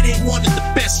 gotta get it. One of the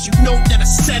best, you know that I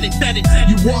said it, that it.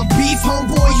 You want beef,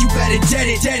 homeboy? You better dead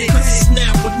it, dead it. Cause it's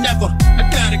now or never. I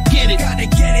gotta get it, gotta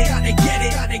get it, gotta get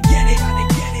it, gotta get it, gotta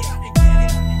get it, gotta get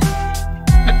it.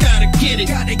 I gotta get it,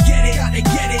 gotta get it, gotta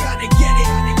get it, gotta get it,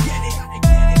 gotta get it, gotta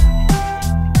get it.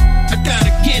 I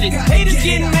gotta get it. Haters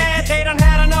getting mad, they done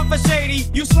had enough of shady.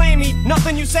 You slay me,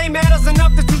 nothing you say matters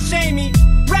enough that you shame me.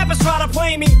 Rappers try to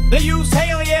play me, they use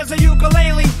Haley as a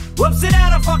ukulele. Whoops it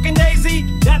out a fucking daisy.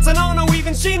 That's a no-no,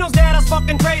 even she knows that I'm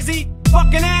fucking crazy.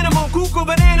 Fucking animal, cuckoo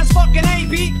bananas, fucking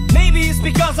AB. Maybe it's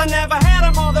because I never had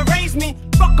a mother raise me.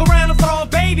 Fuck around and throw a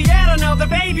baby at another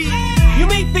baby. You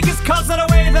may think it's cause of the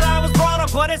way that I was brought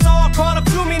up, but it's all caught up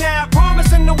to me now.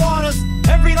 Promise in the waters.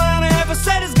 Every line I ever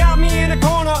said has got me in in a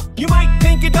corner. You might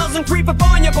think it doesn't creep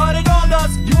upon you, but it all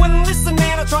does. You wouldn't listen,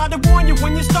 man, I tried to warn you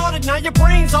when you started. Now your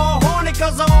brain's all haunted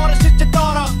cause of all the shit you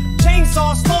thought of.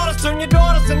 Chainsaw slaughters, turn your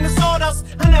daughters into sawdust.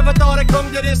 I never thought it'd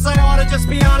come to this, I oughta just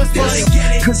be honest. Gotta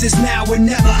get it, cause it's now or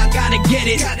never, I gotta get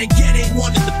it. Gotta get it,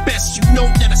 one of the best, you know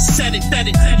that I said it, that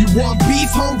it. You want beef,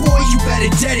 homeboy, you better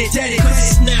dead it, dead it. Cause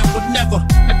it's now or never,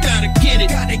 I gotta get it.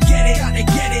 Gotta get it, gotta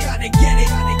get it, gotta get it,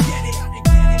 gotta get it, gotta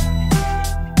get it,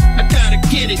 I gotta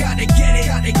get it. Gotta get it, gotta get it,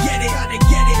 gotta get it, gotta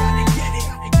get it,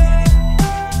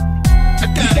 I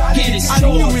gotta get it. I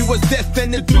knew we was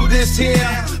destined to do this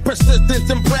here. Persistence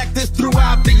and practice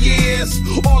throughout the years.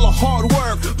 All the hard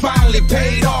work finally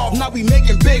paid off. Now we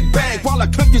making big bank while the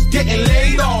country's getting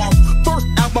laid off. First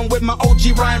album with my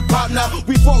OG rhyme partner.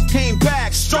 We both came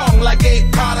back strong like a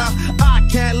Carter. I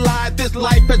can't lie, this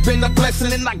life has been a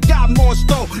blessing, and I got more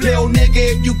store. Little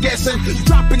nigga, if you guessing,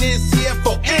 dropping this here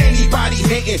for anybody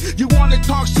hating. You wanna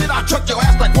talk shit, I'll chuck your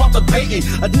ass like Walter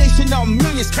Payton. A nation of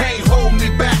millions can't hold me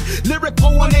back.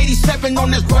 Lyrical 187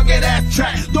 on this rugged ass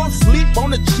track. Don't sleep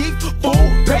on the cheap, fool,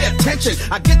 pay attention.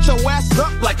 I get your ass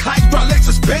up like hydraulic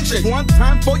suspension. One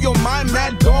time for your mind,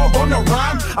 mad dog on the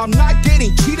rhyme. I'm not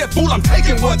getting cheated, fool, I'm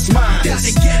taking what's mine.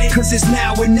 Gotta get it, cause it's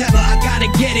now or never, I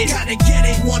gotta get it. Gotta get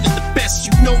it, one of the best,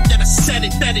 you know that I said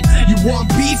it, that it. You want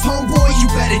beef, homeboy, you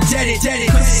better dead it, dead it.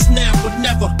 Cause it's now or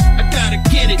never, I gotta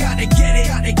get it. Gotta get it,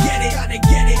 gotta get it, gotta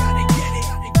get it, gotta get it,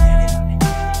 gotta get it,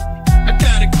 I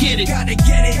gotta get it. Gotta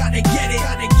get it, gotta get it, gotta get it,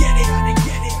 gotta get it, gotta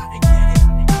get it,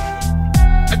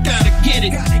 I gotta get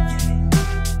it. Gotta get it.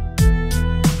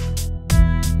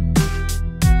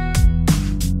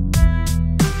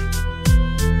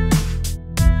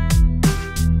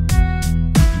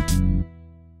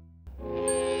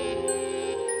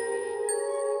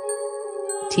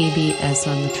 TBS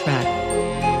on the track.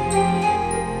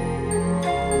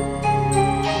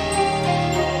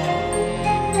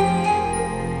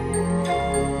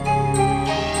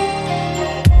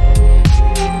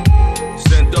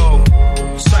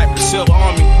 Cypress Silver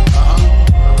Army.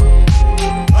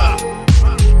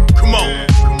 Come on.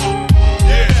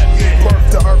 Yeah.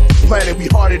 Birth to earth, planet, we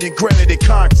harder than granite and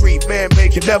concrete.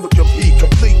 Man-made can never compete.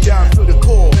 Complete down to the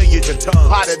core. Millions of tons.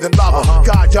 Hotter than lava.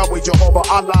 God, Yahweh, Jehovah,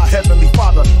 Allah, Heavenly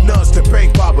Father. Nuns to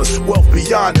bank robbers. Wealth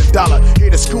beyond a dollar. Here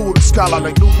to school, to scholar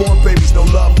like newborn babies. No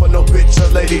love for no bitch or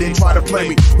lady. They try to play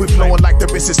me. We flowing like the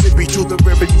Mississippi to the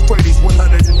river Euphrates.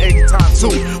 180 times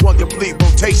 2. One complete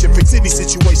rotation. Fix any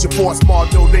situation for a small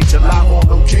donation. Live on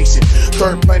location.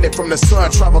 Third planet from the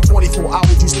sun. Travel 24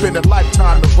 hours. You spend a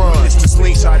lifetime to run. It's the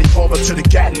slingshot over to the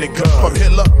Gatling gun. From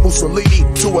Hitler, Mussolini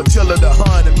to Attila the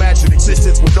Hun. Imagine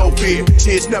existence with no fear.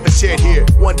 Tears never shed here.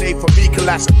 One day for me can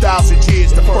last 1,000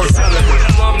 years. The first element.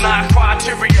 With alumni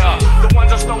criteria, the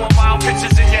ones that's throwing wild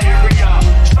pitches in your area,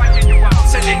 striking you out,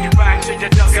 sending you back to your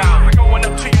dugout. We're going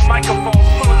up to your microphone,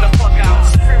 pulling the plug out.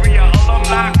 Superior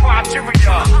alumni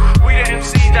criteria. We the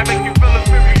MCs that make you feel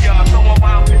inferior. Throwing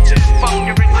wild pitches, fuck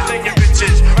your riches and your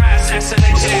riches.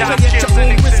 Assassination, shots, kills,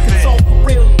 and exhibit.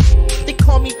 They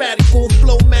call me radical,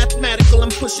 flow mathematical. I'm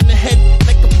pushing ahead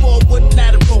like a forward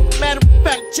lateral. Matter of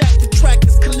fact, Jack, the track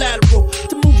is collateral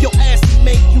to move your ass and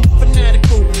make you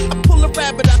fanatical. I pull a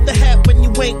rabbit out the hat when you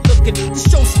ain't looking. The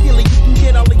show skilly, you can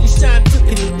get all of your shine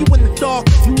tooken. You in the dark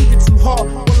if you needed some heart.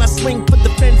 While I swing for the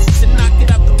fences and knock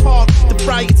it out the park. The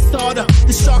riot starter,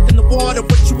 the shark in the water.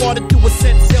 What you ought to do is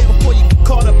set sail before you get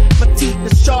caught up. My teeth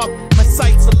are sharp, my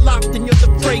sights are locked, and you're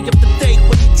the prey of the day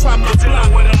when you try my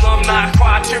block. With alumni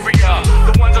criteria,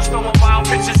 the ones that's throwing wild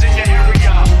pitches in your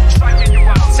area, striking you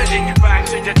out, sending you back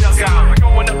to your dugout. We're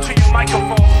going up to your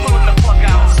microphone, pulling the plug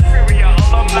out. Superior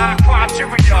alumni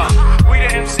criteria. We the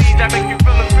MCs that make you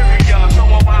feel inferior.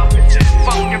 Throwing wild pitches,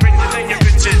 fuck your riches and your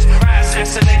riches.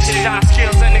 Assassination, shots,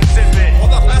 kills, and exhibit.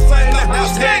 Hold up, last night in the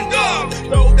house, stand up.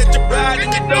 Know that you're bad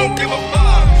and you don't give a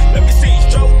fuck. Let me see,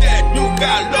 show that you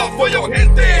got love for your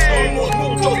gente. Somos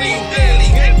mucho de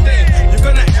inteligente. You're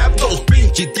gonna have those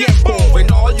pinche tiempo,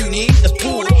 and all you need is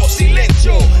puro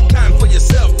silencio. Time for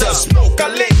yourself to smoke a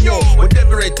leño.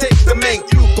 Whatever it takes to make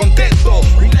you contento.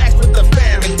 Relax with the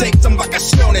fam and take some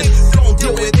vacaciones. Don't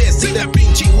deal with this, see that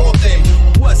pinche joden.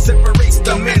 What separates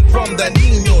the men from the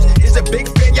niños? Is it big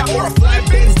fella or a fly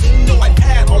benzino? I've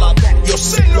had all of that, yo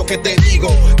sé lo que te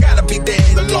digo. Gotta be there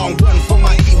in the long run for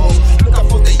my hijos. Look out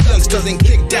for the youngsters and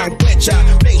kick down flecha.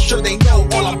 Make sure they know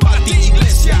all about the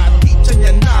iglesia. Teaching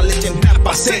your knowledge and have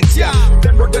paciencia.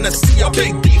 Then we're gonna see a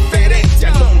big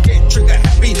diferencia. Don't get trigger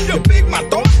happy, you big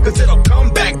matón, cause it'll come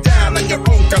back down on your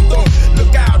own canton.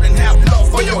 Look out and have love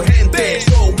for your gente,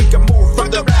 so we can move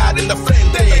further out in the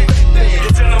frente.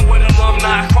 You're dealing with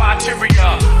alumni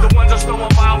criteria, the ones that's throwing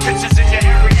wild pitches in your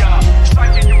area,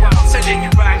 striking you out, sending you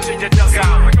back to your dugout.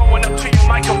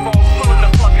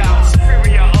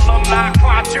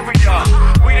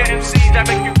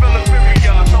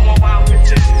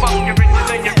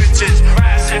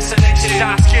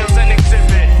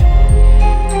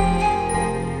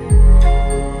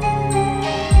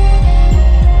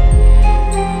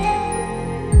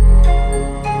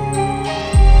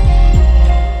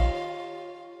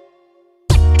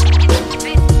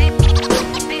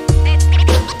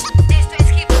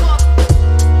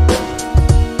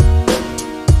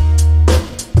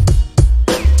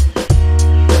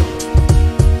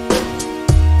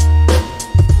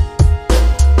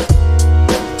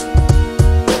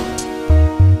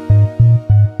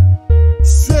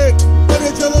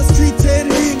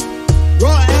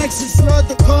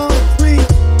 the concrete.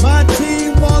 My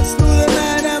team walks through the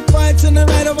night and fights in the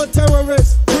night of a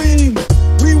terrorist dream.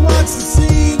 We watch the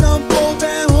scene unfold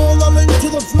and hold on into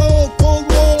the flow. Cold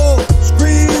war,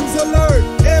 screams alert,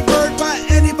 ever heard by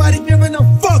anybody giving a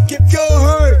fuck if you're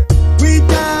hurt. We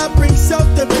die, bring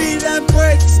self-defeat and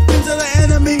break screams of the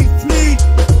enemy fleet.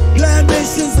 Land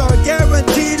missions are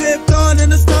guaranteed if done in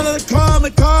the start of the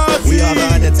kamikaze. We are the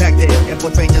undetected,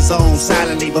 infiltrate the zone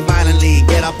silently but violently.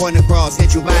 Get our point across,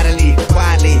 hit you vitally,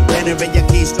 quietly. Entering your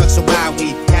key structure while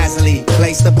we casually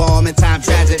place the bomb in time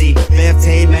tragedy.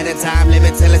 15-minute time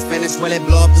limit till it's finished. Will it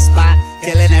blow up the spot?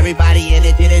 Killing everybody in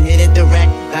it, didn't hit it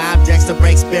direct. The objects to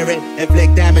break spirit,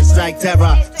 inflict damage, strike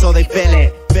terror, so they feel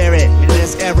it. Fear it in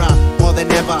this era more than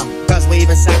ever, cause we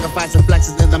even sacrifice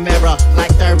reflections in the mirror.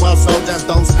 Like third world soldiers,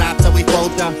 don't stop till we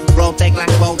fold them. Rotate like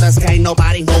boulders, can't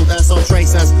nobody hold us or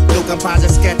trace us. Do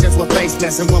composite sketches with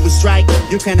faceless, and when we strike,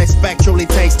 you can expect truly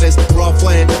tasteless. Raw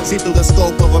footed, see through the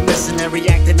scope of a missionary,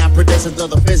 acting on predictions of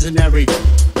the visionary.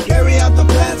 Carry out the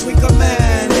plans we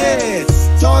command. Hits,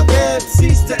 target,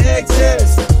 cease to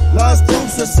exist. Lost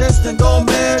troops assist and don't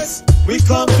miss. We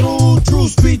come through, true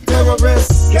street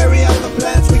terrorists. Carry out the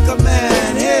plans we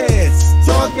command. Hits,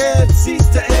 target, cease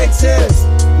to exist.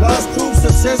 Lost troops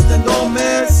assist and don't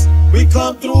miss. We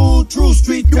come through, true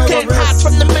street terrorists. You can't hide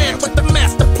from the man with the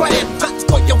master plan. Thoughts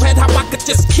for your head, how I could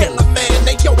just kill a man.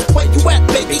 Hey yo, where you at,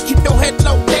 baby? Keep your head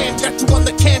low, damn. Got you on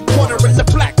the camcorder in the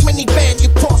black minivan. You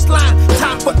cross line,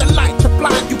 time for the light to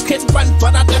blind. You can run,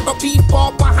 but I'll never be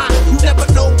far behind. You never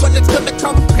know when it's gonna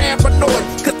come paranoid,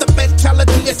 cause the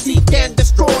mentality is seek and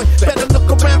destroy. Better look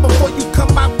around before you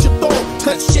come out your door,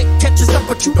 cause shit catches up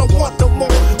but you don't want no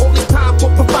more. Only time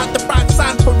will provide the right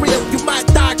signs for real. You might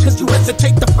die cause you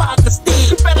hesitate to find the steel.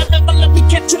 You better never let me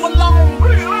catch you alone.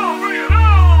 Bring it on, bring it on,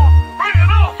 bring it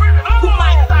on, bring it on. You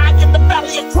might die in the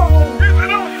valley of Chrome. Give it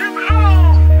on, give it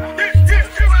on,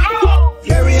 give it on.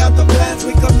 Carry out the plans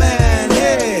we command.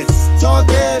 Hits,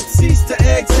 target, cease to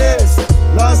exist.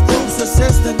 Lost troops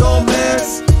assist and don't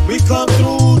miss. We come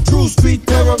through, true street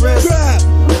terrorists. Trap,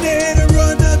 we hit and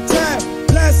run attack.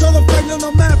 Blast all the flags on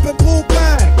the map and pull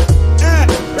back.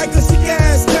 Act like a sick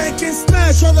ass tank and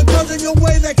smash all the guns in your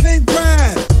way that can't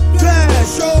crash.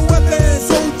 Flash your weapons,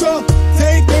 soldier.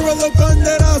 Take care of the gun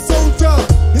that I soldier.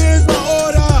 Here's my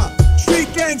order. Street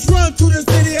gangs run to the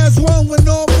city as one with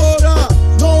no border.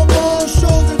 No more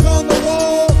shoulders on the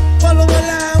wall. Follow the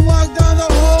line, walk down the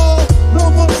hall. No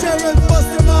more sheriff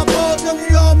busting my balls, and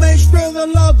we all make sure the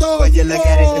law don't. When you look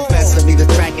at it defensively, the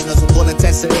tracking us with full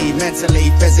intensity,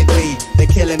 mentally, physically. They're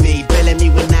killing me, filling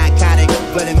me with narcotic.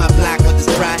 Flooding my block with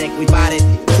this product, we bought it.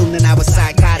 Tuning I was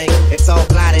psychotic, it's all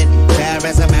plotted.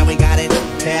 Terrorism, man, we got it.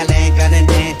 Tail ain't gun in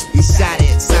hand, he shot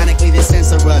it. Sonically, they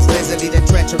censor us. Physically, they're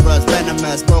treacherous,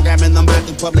 venomous. Programming them out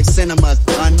through public cinemas.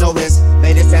 Unnoticed,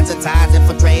 they desensitized,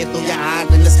 infiltrated through your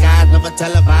eyes. In the skies, never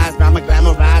televised. Drama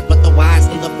glamorized, but the wise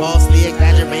through the falsely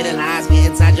exaggerated lies. Get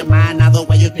inside your mind, now the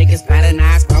way you think is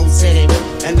patternized. Clone City,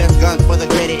 and there's guns for the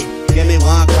gritty. Give me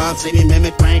one call, see me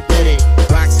mimic Frank Diddy.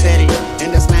 Rock steady,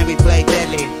 in this land we play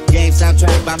deadly. Game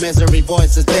soundtrack by misery,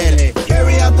 voices deadly.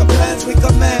 Carry out the plans we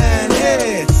command.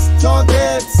 Hits,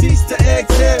 target, cease to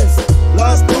exist.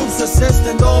 Lost troops assist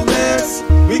and don't miss.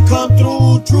 We come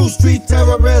through, true street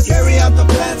terrorists. Carry out the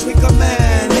plans we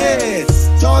command. Hits,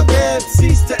 target,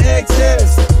 cease to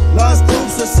exist. Lost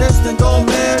troops assist and don't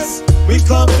miss. We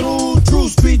come through, true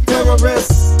street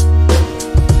terrorists.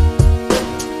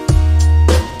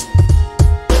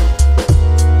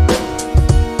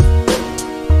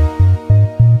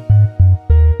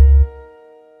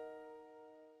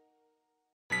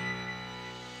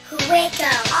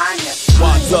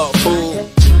 What's up, fool?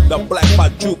 The Black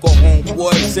Pachuco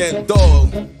homeboys and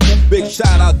dog. Big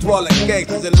shout out to all the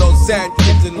gangsters in Los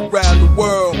Angeles and around the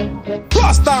world.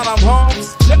 Cross down, I'm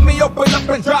homes. Let me open up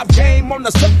and drop game on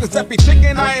the circus. If you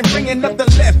thinking I ain't bringing nothing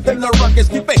left in the ruckus,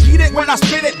 keep it heated when I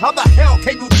spit it. How the hell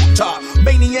can you talk?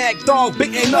 Maniac dog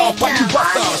beating off like you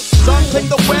rock us. Some claim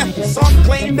the west, some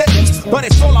claim the east, but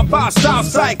it's all about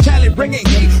Southside Cali bringing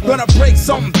heat. Gonna break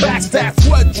some backs, that's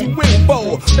what you in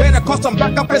for. Better cause some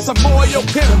back up and some more your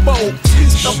Kimbo.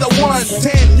 East of the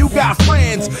 110, you got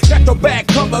friends. Got your back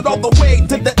covered all the way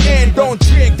to the end. Don't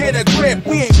trip, get a grip.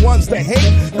 We ain't ones to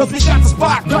hate, cause we got the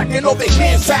spot cracking over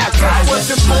here inside. I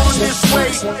wasn't born this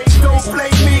way. Don't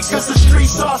blame me, cause the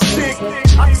streets are sick.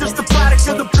 I'm just a product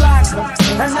of the block,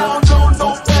 and I don't know no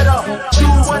better. Do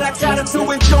what I gotta do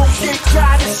and don't get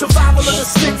caught. It's survival of the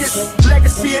sickest,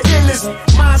 legacy of illest.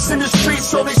 Minds in the streets,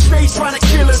 so they stay trying to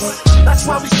kill us. That's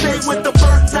why we stay with the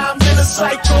bird time and the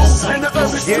psychos and the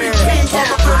urban street king.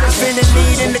 I've been in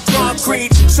lead in the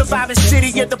concrete, surviving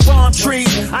city at the bomb palm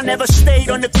trees. I never stayed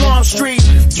on the palm street.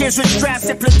 Kids with straps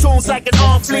and platoons like an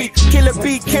armed fleet. Killer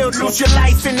beat killed, lose your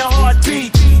life in the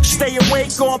heartbeat. Stay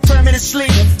awake, go on permanent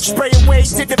sleep. Spray away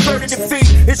to divert defeat.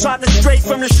 It's hard to straight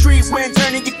from the street when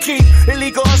turning your key.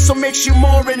 Illegal hustle makes you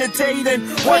more in a day than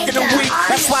working a week.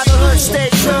 That's why the hood stay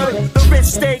good, the rich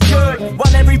stay good,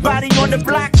 while everybody on the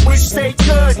block wish stay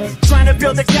good. Trying to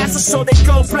build a castle so they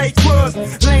go play crook.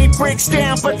 Laying bricks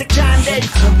down, but the kind they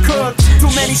cook.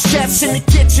 Too many chefs in the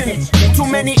kitchen, too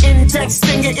many index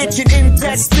finger itching,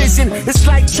 index vision. It's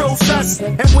like chose us,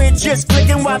 and we're just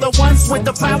clicking while the ones with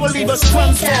the power leave us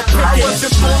crumbs for picking. I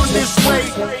wasn't born this way,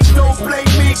 don't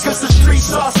blame me cause the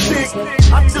streets are sick.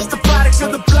 I'm just a product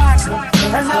of the block,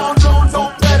 and I don't know no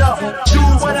better. Do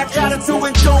what I gotta do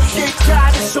and don't get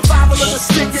caught. It's survival of the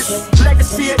sickest,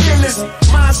 legacy of illest.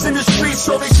 Minds in the streets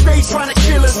so they stay trying to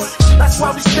kill us. That's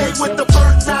why we stay with the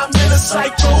burnt down Miller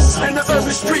Psycho and the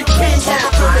urban street king.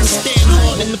 Stand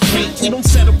hard in the paint, we don't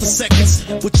settle for seconds.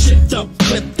 We're chipped up,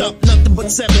 clipped up, nothing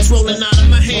but sevens rolling out of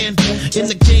my hand. In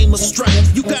the game of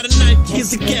strife, you got a knife,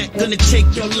 here's a gat, gonna take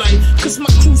your life. Cause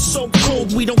my crew's so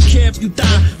cold, we don't care if you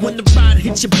die. When the ride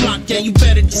hits your block, yeah, you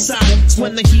better decide. It's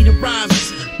when the heat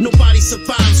arrives, nobody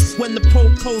survives. When the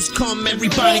po-pos come,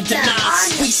 everybody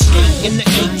denies. We skate in the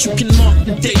 8, you can mark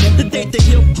the date the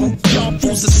hill group, y'all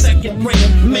fools are second rate.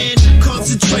 Man,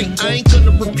 concentrate, I ain't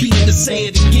gonna repeat it to say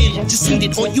it again. Just eat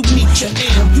it or you meet your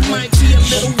end. You might be a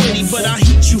little witty, but I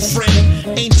heat you,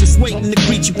 friend. Angels waiting to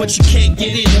greet you, but you can't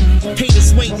get in.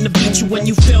 Haters waiting to beat you when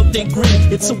you felt they grin.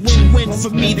 It's a win-win for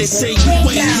me, they say you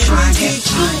wait.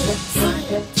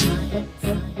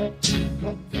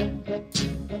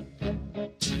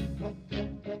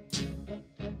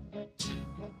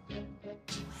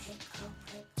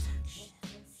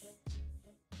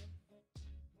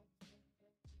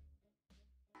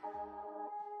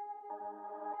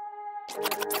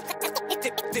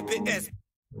 tbs.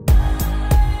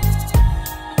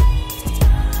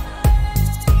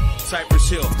 Cypress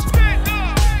Hill.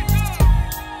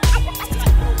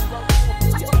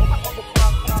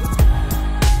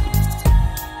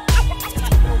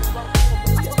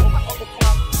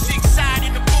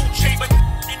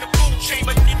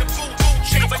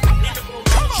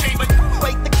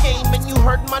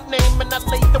 Heard my name and I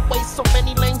laid the way so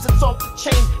many lanes, it's off the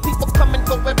chain. People come and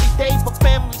go every day, but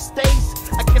family stays.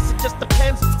 I guess it just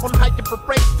depends on how you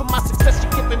berate. For my success,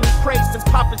 you're giving me praise and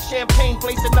popping champagne,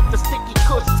 blazing up the sticky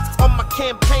kush. On my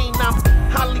campaign, I'm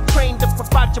highly trained to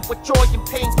provide you with joy and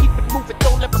pain. Keep it moving,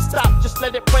 don't ever stop, just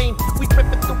let it rain. We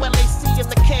ripping through LAC in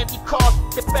the candy cars.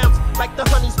 They bounce like the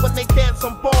honeys when they dance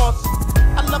on bars.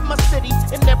 I love my city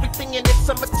and everything in it.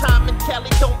 Summertime in Cali,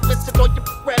 don't miss it or you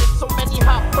regret it. So many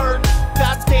hot birds,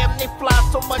 goddamn they fly.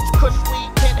 So much kush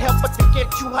weed, can't help but to get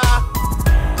you high.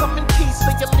 Come in peace,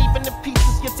 so you're leaving in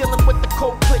pieces. You're dealing with the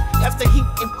cold click as the heat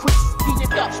increases. Heat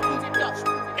it up, heat it up.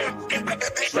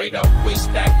 Straight up, we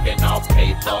stacking our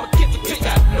paper. We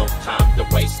got no time to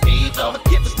waste either.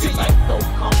 We like no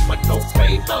come with no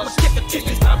favors.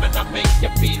 Any time and I make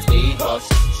you believe us.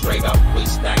 Straight up, we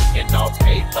stacking our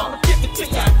paper. We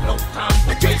got no time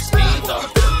to waste either.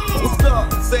 What's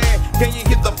up, Zed? Can you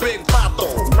hit the big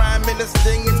bottle? Rhyming and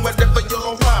singing whatever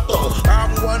you're rattle.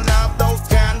 I'm one of those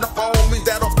kind of homies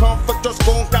that'll comfort your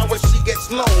sconca when she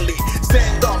gets lonely.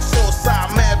 Stand up,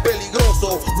 Southside, mad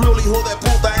peligroso. Really hold that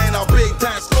puta en a big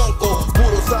time sconco.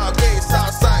 Puro Southgate,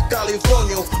 Southside,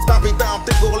 California. Tapping down,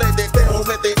 tengo le de tejo,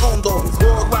 mete hondo.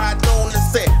 Worldwide known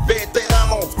as set,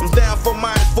 veterano. I'm down for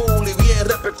mindful y bien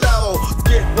repetado.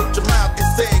 Get what your mouth can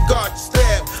say, guard your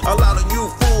step. A lot of you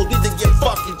fools need to get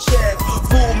fucking checked.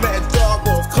 Fool mad dog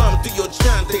will come to your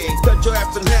chante. Cut your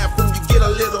ass in half when you get a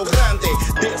little grande.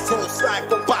 This whole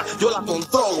cycle, yo la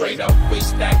control. Straight up, we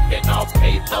stacking our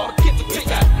paper. We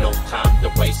got no time to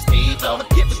waste either.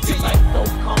 We like no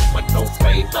come with no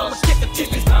favors.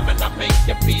 Any time and I make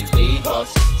you believe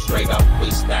us. Straight up,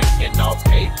 we stacking our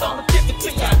paper.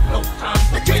 We got no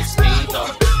time to waste either.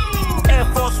 Air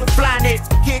Force with blinded,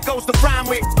 here goes the rhyme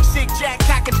with zigzag,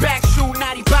 cocking back, shoe,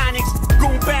 naughty bonics.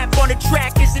 Goon bap on the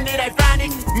track, isn't it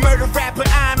ironic? Murder rapper,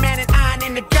 Iron Man and iron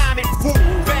in the diamond. Woo,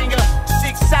 banger,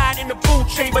 6 side in the boom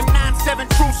chamber, 9-7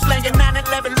 true slanger,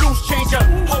 9-11 loose changer.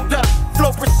 Hold up,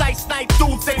 flow precise, snipe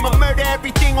dudes, aim a murder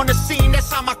everything on the scene.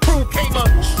 That's how my crew came up.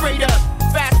 Straight up,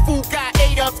 fast food got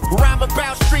ate up. Rhyme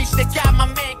about streets that got my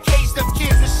man cased up.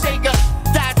 Kids and Sega.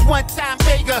 Dodge 1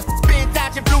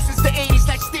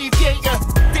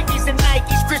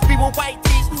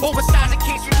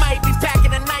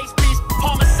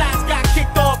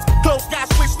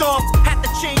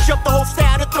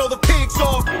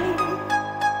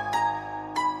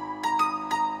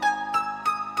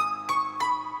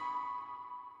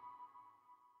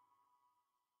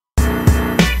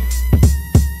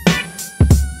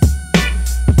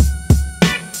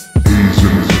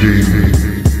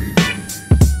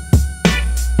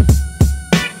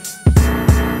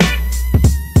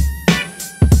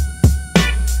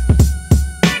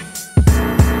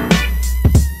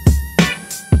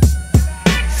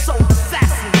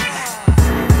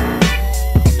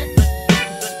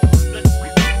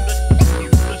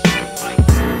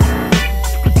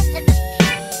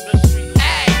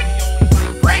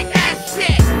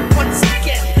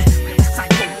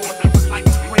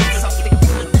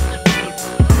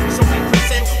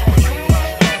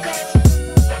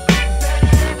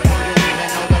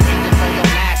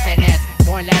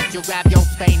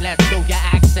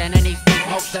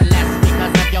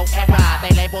 your era.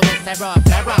 They label this error,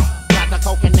 terror. Got the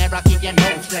coke and error, keep your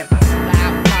nose slip.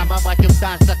 Loud mama, but you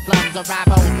done the slums of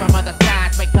rivals from other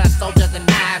sides. Because soldiers and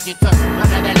knives you took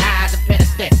under their lives and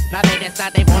finished it. Now they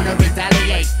decide they wanna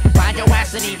retaliate. Find your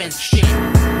ass and even shit.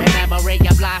 In memory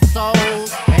of lost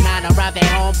souls. And honor of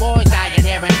their homeboys dying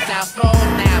here in South Coast.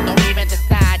 Now don't even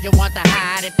decide you want to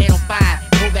hide if they don't find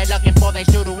who they're looking for. They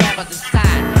shoot whoever's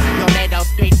inside. Your little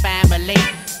street family.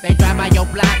 They drive by your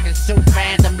block and shoot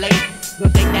randomly. You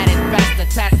think that it's best to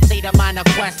test, see them on a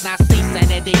quest, not cease,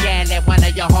 and in the end, let one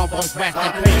of your homeboys rest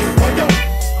in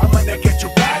peace. I'm gonna get you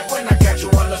back when I catch you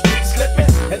on the street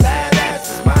slipping, and that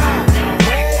ass is mine.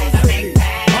 Crazy.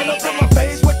 All up in my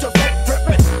face with your fat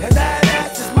dripping, and that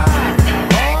ass is mine.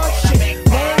 Oh shit,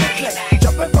 burn the clip,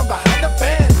 jumping from behind the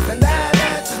fence, and that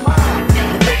ass is mine.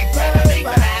 Big baby,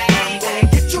 I'm gonna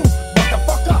get you,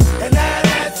 motherfucker, and that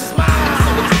ass is mine.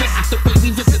 So explicit the way we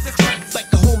visit the track, like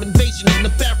a home invasion, and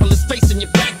the barrel is facing your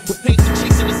back. We're paid for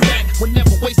chasing the stack, we're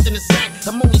never wasting a sack.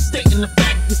 I'm only stating the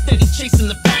fact, we're steady chasing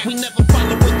the pack. We never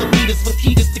follow with the leaders, with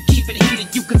heaters to keep it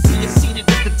heated. You can see it seated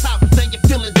at the top, then you're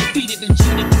feeling defeated and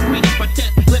cheated. Greeted by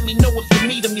death, let me know if you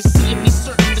meet him. You see him, he's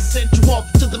certain to send you off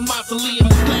to the mausoleum.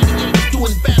 With gladiators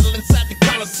doing battle inside the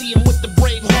Coliseum. With the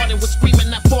brave heart and we're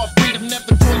screaming out for freedom.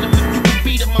 Never join him if you can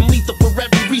beat him. I'm lethal for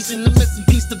every reason. The missing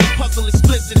piece to the puzzle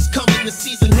explicit is coming this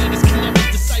season. Haters can never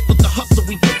decipher the hustle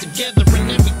we put together. And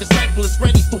every disciple is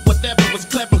ready for whatever was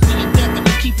clever. We endeavor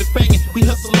to keep it banging. We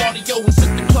hustle audio and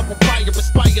set the club on fire.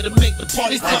 Aspire to make the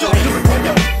party fire.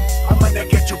 I'm gonna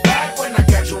get you back when I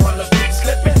catch you on the street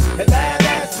slipping, and that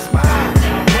ass is mine.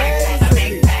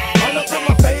 Crazy. All up in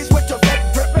my face with your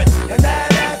fat dripping, and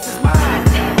that ass is mine.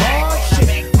 Oh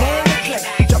shit, burn the clip,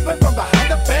 jumping from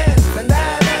behind the fence, and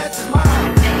that ass is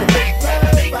mine. Big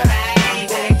baby, I'm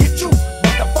gonna get you,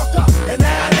 motherfucker, and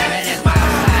that ass is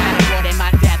mine. Rewarding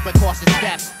my death with cautious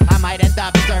steps. I might end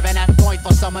up serving as point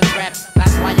for someone's rep.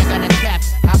 That's why you're gonna step.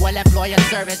 I will employ your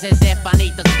services if I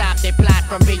need to stop their plot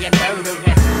from being murderous.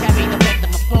 Can't be the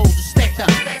victim of fools who stick them.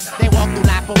 They walk through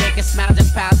life for wicked smiles and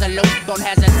piles of loot. Don't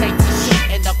hesitate to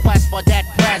shoot in the quest for dead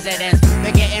presidents.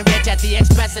 They're getting rich at the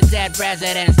expense of dead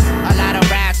residents. A lot of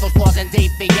rascals causing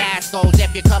deep fiascos.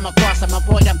 If you come across them,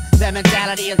 avoid them. Their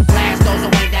mentality is blast. Those who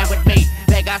ain't down with me,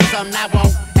 they got something I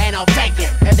won't, and I'll take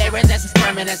it. If they resist, it's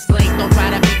permanent sleep. Don't try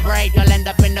to be brave, you'll end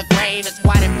up in the grave. It's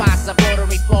quite impossible to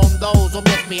reform those who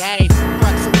misbehave.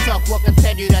 Drugs who took will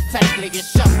continue to take, leave you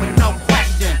shook with no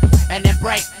question. And then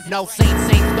break, no scene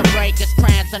seems to break. It's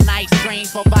trance, a nice dream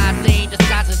for Bobsy.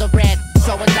 Disguises the red,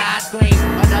 so his eyes green.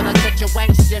 Another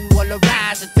situation will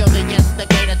arise until the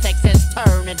instigator takes his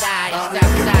turn and dies.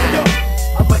 Outside.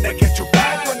 I'm gonna get you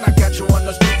back when I catch you on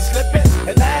the street slipping,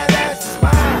 and that ass is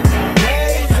mine.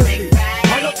 Crazy.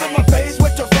 All up in my face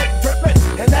with your fat dripping,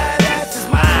 and that ass is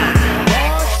mine.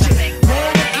 Oh shit,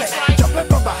 burn the clip, jumping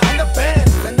from behind the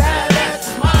fence, and that ass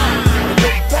is mine.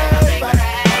 Big baby,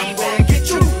 I'm gonna get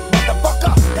you,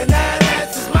 motherfucker, and that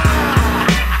ass is mine.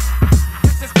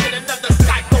 This has been another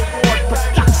Psycho Ward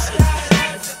production.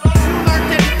 You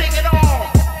learned anything at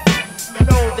all? You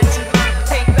know that you learned to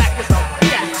take back as a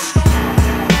bitch.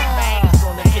 Bang's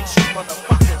gonna hit you,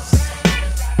 motherfuckers.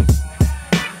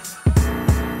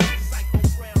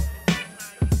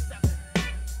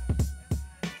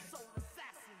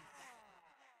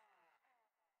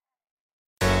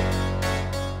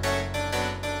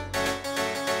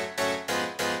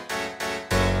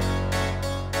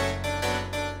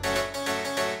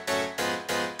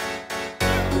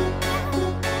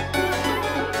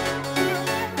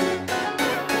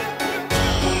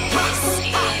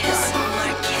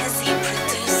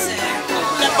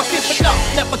 Never giving up,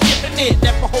 never giving in,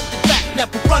 never holding back,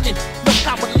 never running. No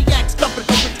cowardly acts, jumping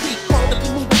no retreat, constantly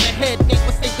moving ahead. Ain't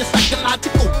mistake the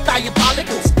psychological,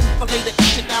 diabolical. For later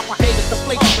each and now I hated the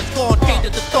flavor is gone,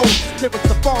 hated the tone.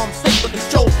 Lyrics are bomb, safe for the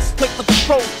show, wait for the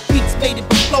pro. Beats made it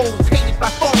with flows, hated by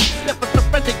phones. Never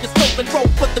surrender your soul and roll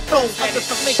for the dome. Others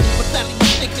are making, but sadly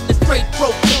mistaken the straight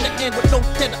throat. In the end with no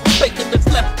tenor, I'm faking this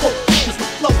left hook. Just a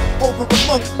flow over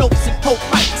remote notes and cold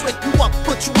mics. Wake you up,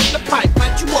 put you in the pipe,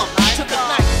 light you up to the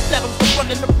night. Set them from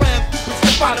running around, people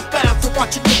step out of bounds. So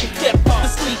watch a nigga get to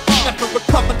sleep, never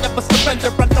recover, never surrender.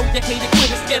 I know you hate it,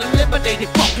 quitters get eliminated,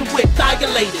 fucking with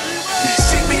dilated.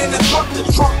 See me in the trunk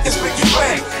is Biggie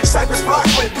Bang. Cypress block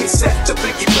with me set to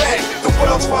Biggie Bang. The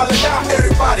world's falling down,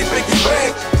 everybody Biggie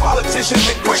Bang. Politicians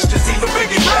and Christians, even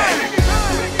Biggie Bang.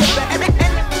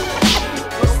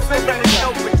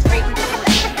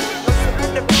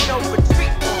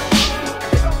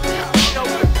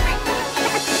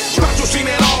 You seen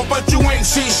it all, but you ain't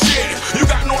seen shit. You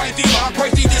got no idea how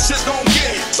crazy this shit's gon'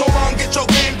 get. So long, get your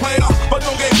game played up, but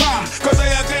don't get mine. Cause they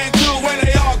are gang too when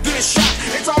they all get shot.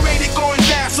 It's all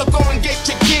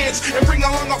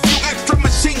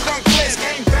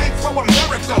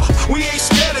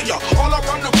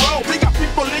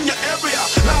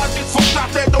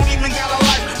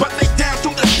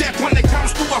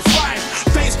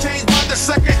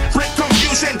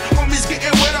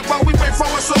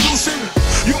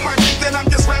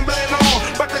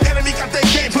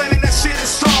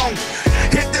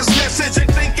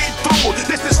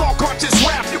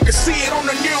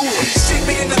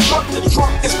trunk, the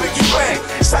trunk is Biggie Bang.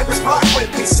 Cypress block with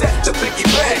me set to Biggie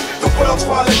Bang. The world's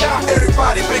falling out,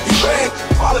 everybody Biggie Bang.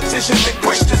 Politicians and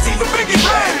Christians, even Biggie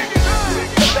Bang.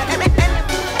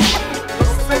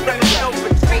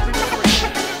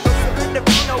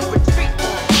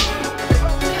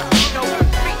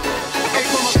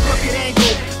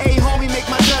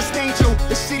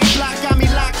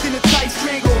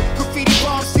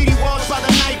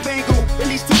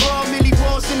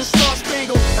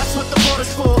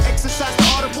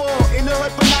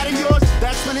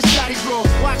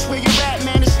 Watch where you're at,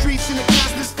 man. The streets in the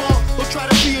constant fall. Don't try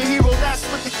to be a hero, that's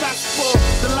what the cops are for.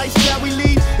 The lifestyle we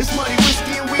lead is money,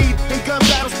 whiskey, and weed. And gun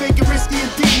battles make it risky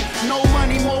indeed. No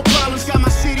money, more problems, got my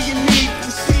city in need.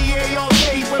 The CA all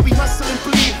day where we hustle and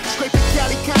bleed. Scrape the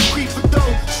Cali concrete for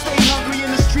dough. Stay hungry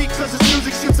in the street cause this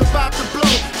music shit's about to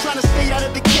blow. Trying to stay out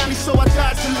of the county so I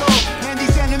dodge the law. Man,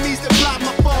 these enemies that block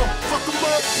my fall, fuck them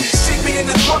up. You see me in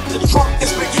the trunk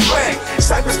is Biggie Bang.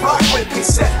 Cypress block with me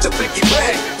set to Biggie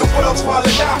Bang. The world's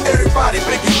falling out, everybody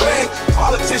Biggie Bang.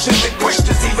 Politicians and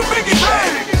Christians, even Biggie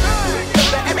Bang.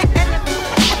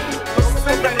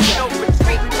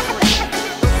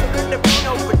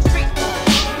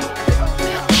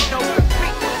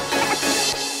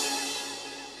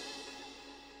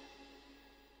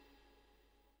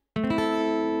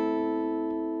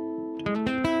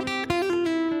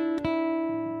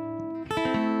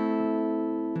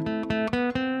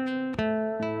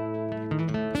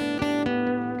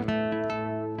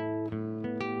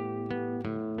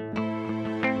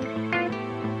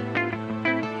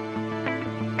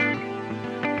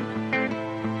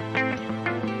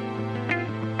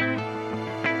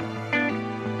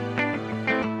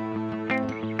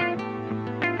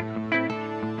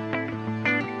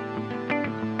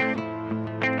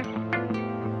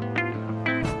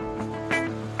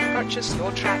 Purchase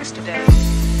your tracks today.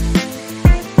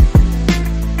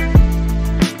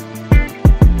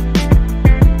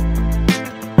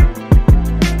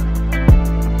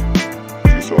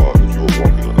 You saw as you were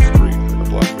walking on the street and a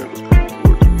black man was coming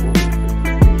towards you.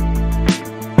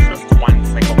 Just one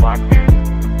single black man.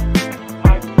 I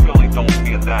really don't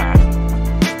fear that.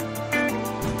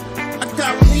 I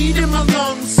got weed in my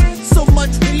lungs, so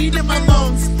much weed in my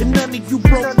lungs, and none of you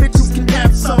broke bitches can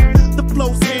have some. The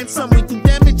flow's handsome, we can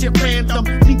damage at random,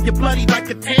 leave you bloody like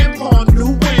a tampon.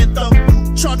 New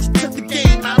anthem, charge it to the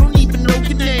game. I don't even know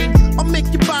your name. I'll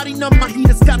make your body numb. My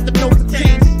heaters got the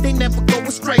Novocaine. They never go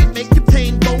astray, make your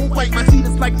pain go away. My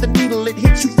heaters like the needle, it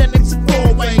hits you, then it's a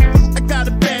throwaway. I got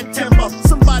a bad temper.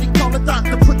 Somebody call a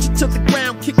doctor, put you to the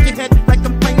ground, kick your head like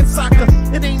I'm playing soccer.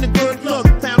 It ain't a good look,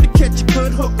 bound to catch a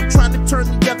good hook. I'm trying to turn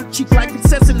the other cheek like it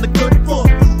says in the good book,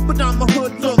 but I'm a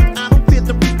hood look. I don't fear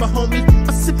the reaper, homie.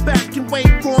 I sit back and wait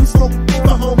for him, smoke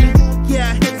for homie.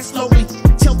 Yeah, I hit it slowly.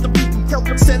 Tell the people, help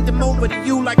them send them over to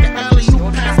you like an alley who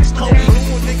passes Kobe.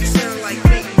 Niggas sound like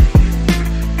me.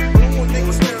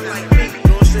 Niggas sound like me. You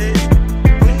know what I'm saying?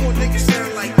 Niggas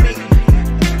sound like me.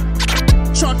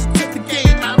 Charge it to the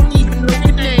game. I don't even know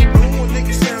your name.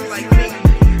 Niggas sound like me.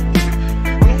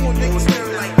 Niggas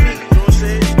sound like me. You know what I'm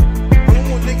saying?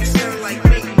 Niggas sound like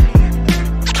me.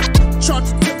 Charge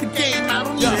it to the game. I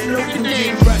don't even know your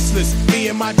name. Restless, me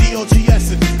and my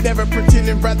DOGS, never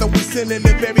pretending, rather we sending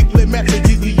a very clear message.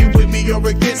 Either you with me or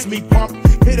against me, pump.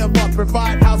 Hit them up,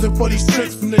 provide housing for these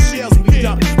tricks from the shells we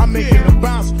dump. I'm making them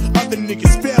bounce, other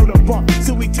niggas fail to bump.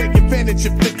 So we take advantage,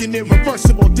 inflicting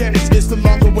irreversible damage. It's the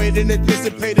longer way than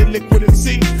anticipated liquid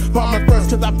MC. Bomb my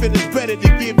first cause I feel it's better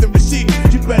to give than receive.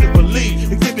 You better believe,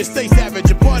 Xzibit stays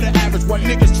average above the average. While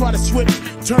niggas try to switch,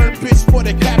 turn bitch for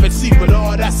the cabbage. See, but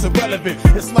all that's irrelevant.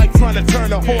 It's like trying to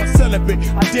turn a horse celibate.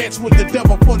 I dance with the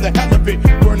devil for the hell of it.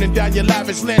 Burning down your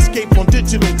lavish landscape on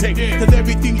digital tape. Cause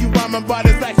everything you rhyme about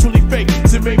is actually fake.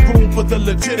 So make room for the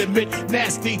legitimate,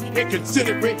 nasty,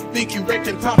 inconsiderate. Think you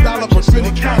raking top dollar but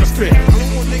really counterfeit. I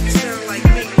don't want niggas sound like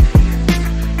me.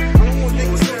 I don't want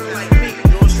niggas sound like me. You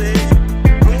know what I'm saying?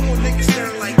 I don't want niggas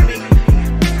sound like me.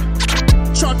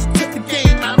 Charge it to the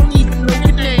game. I don't even know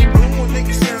your name. I don't want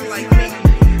niggas sound like me.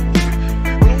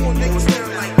 I don't want niggas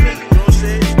sound like me. You know what I'm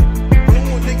saying? I don't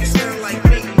want niggas sound like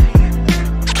me.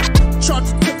 Charge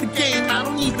it to the game. I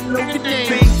don't even know your name.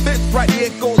 See, this right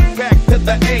here goes back to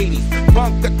the 80s.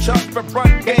 Bunker chump and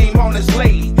front game on his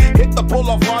lady. Hit the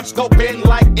boulevard, scope in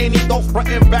like any dope.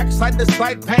 Frontin' back, side to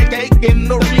side, pancake in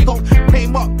the Regal.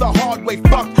 Came up the hard way,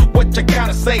 fuck what you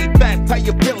gotta say. That's how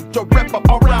you build your rep up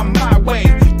around my way.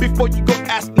 Before you go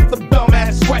asking some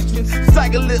dumbass questions,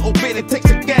 sag a little bit, it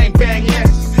takes a gangbang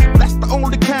lessons. That's the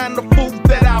only kind of fool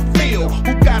that I feel.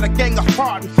 Who got a gang of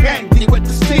hard and handy with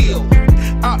the steel.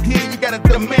 Out here you gotta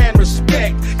demand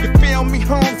respect. You feel me,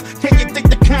 Holmes? Can you think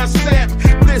the concept?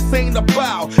 This ain't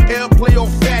about Airplay or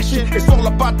fashion, it's all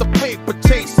about the paper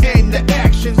chase and the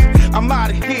actions. I'm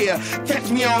out of here, catch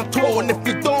me on tour, and if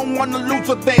you don't wanna lose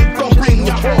a thing, don't bring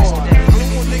your horse.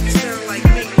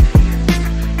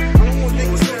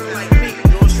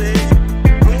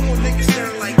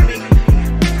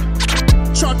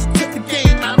 Charge it to the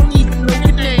game, I don't even know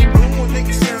your name. I don't want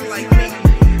niggas sound like me.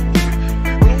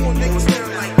 I don't want niggas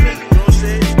sound like me. You know what I'm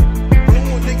saying? I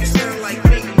don't want niggas sound like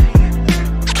me.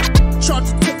 Charge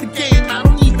it to the game, I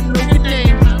don't even know your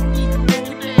name. I don't even know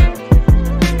your name.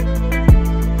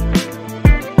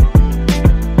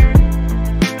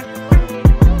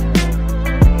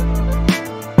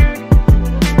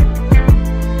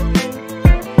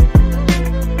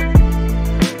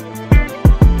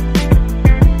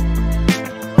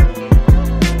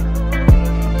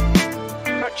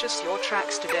 Purchase your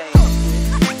tracks today.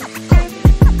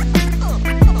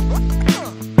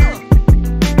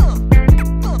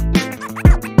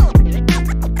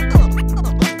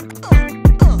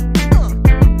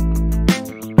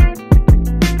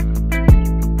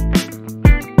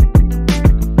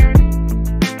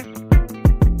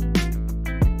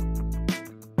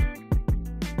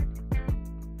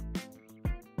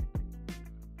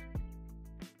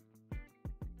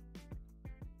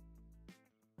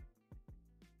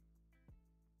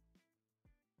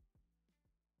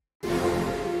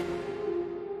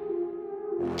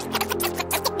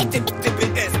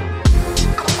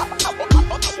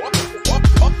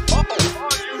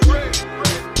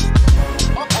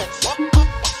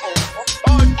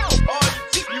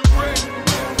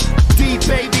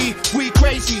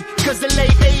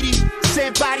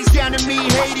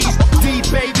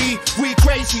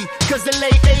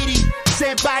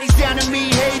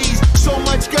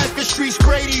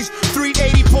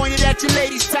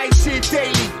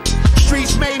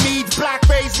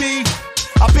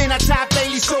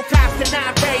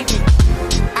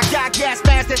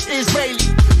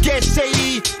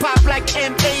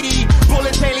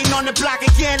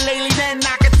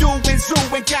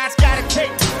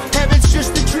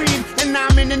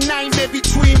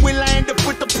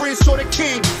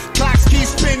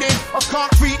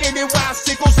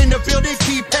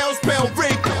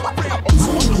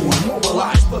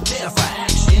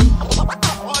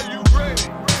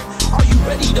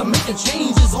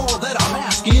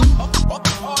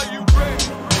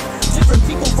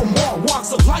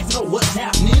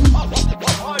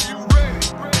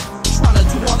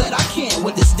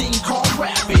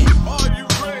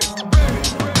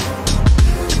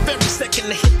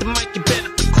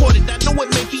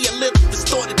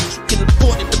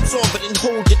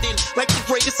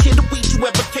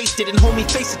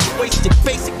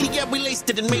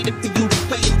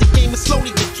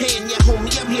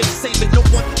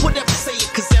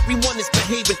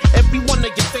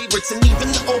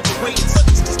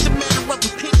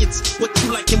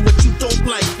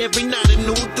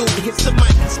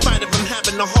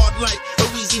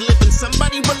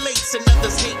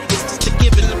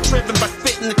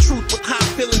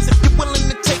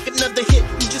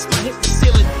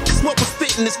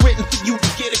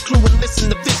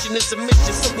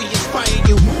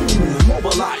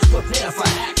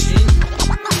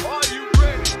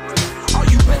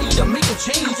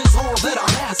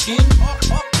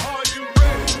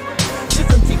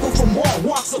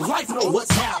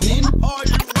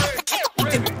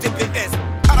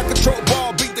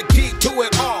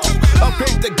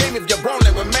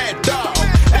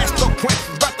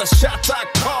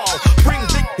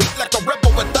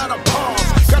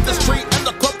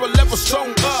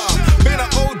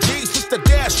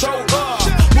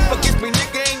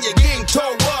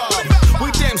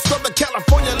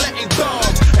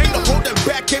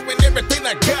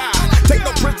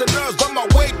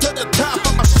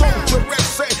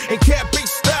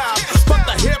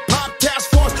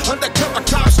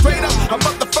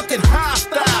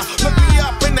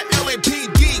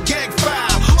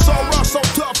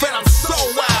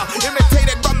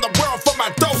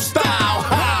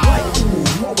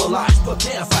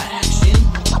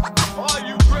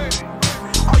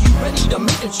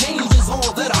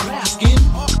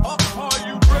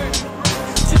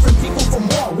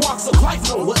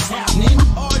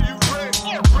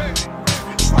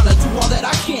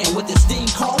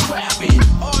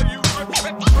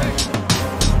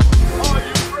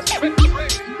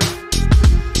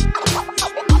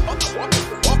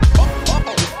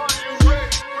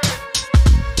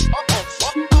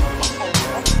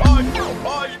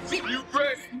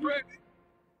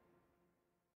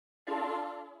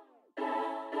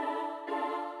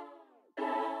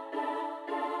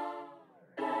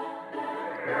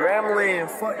 Gremlin,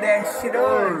 fuck that shit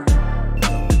up.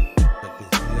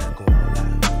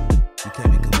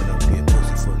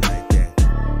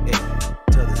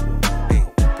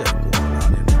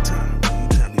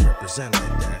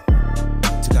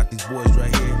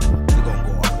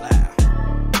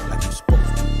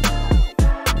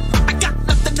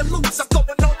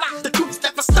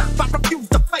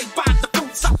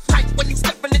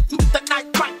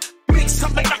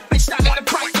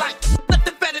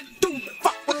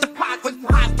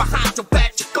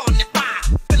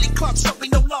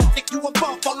 you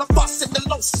above all of us in the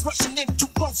lows, rushing in too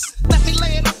close. Let me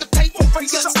lay it on the table, very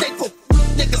unstable.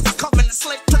 Niggas is coming and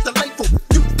slave to the label.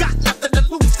 You got nothing to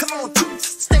lose, come on, choose.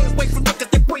 Stay away from niggas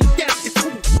that bring down your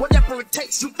crew. Whatever it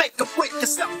takes, you make a break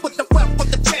yourself with the wealth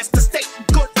with the chance to stay in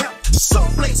good health. So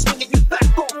blade swinging you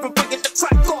back off and bringing the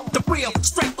track off the reel.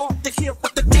 Straight off to hear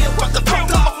what the deal was. The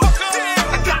fuck off.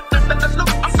 I got nothing to lose,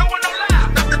 I'm going on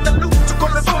live. Nothing to lose, you're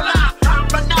gonna fall live.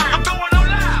 Right now, I'm going on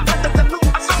live. Nothing to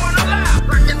lose, I'm going on live.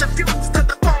 Bringing the fuse to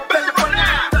the phone, better run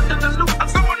live. Nothing to lose, I'm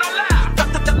going on live.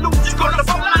 Nothing to lose, you're gonna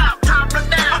fall live. Time right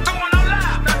now, I'm going on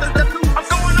live. Nothing to lose, I'm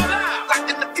going on live.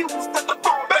 Bringing the fuse to the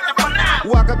phone, better run live.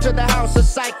 Welcome to the house of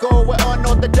Psycho, where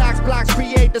unorthodox blocks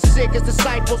create the sickest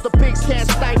disciples. The pigs can't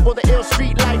stifle the ill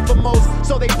street life for most,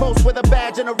 so they post with a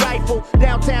badge and a rifle.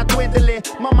 Downtown dwindling,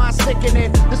 my mind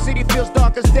sickening. The city feels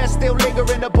dark as death still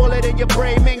lingering. A bullet in your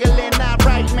brain mingling. Not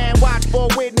right, man, watch for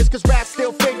a witness, cause rap's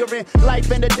still figuring.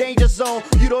 Life in the danger zone.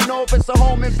 You don't know if it's a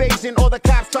home invasion or the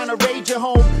cops trying to raid your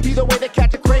home. Either way, they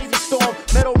catch a crazy storm.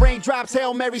 Metal raindrops,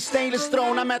 Hail Mary, stainless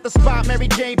throne. I'm at the spot, Mary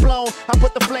Jane blown. I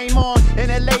put the flame on. In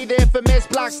LA, the infamous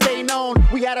block stay known.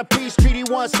 We had a peace treaty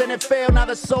once and it failed. Now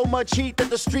there's so much heat that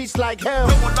the streets like hell.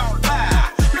 Going on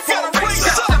live. You gotta raise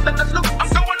up. Nothing to lose, I'm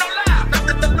going on live.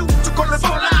 Nothing to lose, you're gonna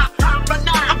fall live. Time right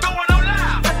now, I'm going on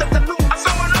live. Nothing to lose,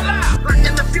 I'm going on live.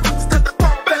 Bringing the fuse to the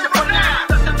phone, better run live.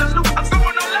 Nothing to lose, I'm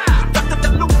going on live. Nothing to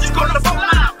lose, you're gonna fall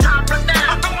live. Time right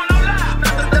now, I'm going on live.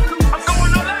 Nothing to lose, I'm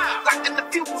going on live. Bringing the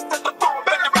fuse to the phone,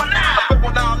 better run live. I'm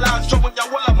going on live, showing y'all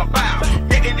what I'm about.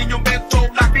 Getting in your mental,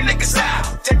 knocking niggas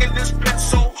out. Taking this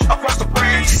pencil across the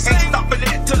brain. Ain't stopping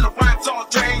it till the rhymes all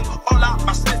drain. All out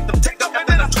my system, take them and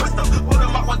then I twist them. Put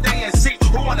them out one day and see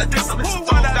who wanna diss them. Who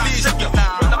wanna diss you?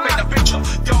 Run up in the picture,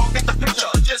 y'all get the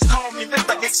picture. Just call me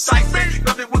Mr. Excitement.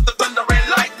 Nothing with the thunder and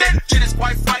lightning. Shit is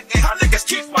quite frightening, how niggas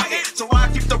keep fighting. So I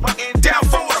keep the writing down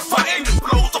for the fighting.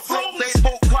 Blows the flow, they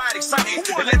both quite exciting.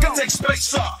 And let them take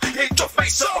space up, hit your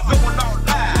face up. I'm going on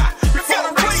live. You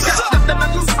gotta raise up. Nothing to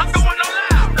lose, I'm going on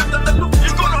live. Nothing to lose,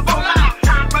 you're gonna fall live.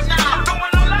 Time right now, I'm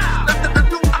going on live. Nothing to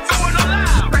lose, I'm going on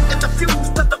live. Bringing the fuse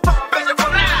to the phone, better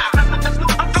run live. Nothing to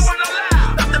lose, I'm going on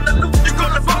live. Nothing to lose, you're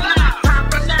gonna fall live. Time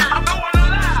right now, I'm going on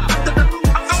live. Nothing to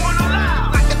lose, I'm going on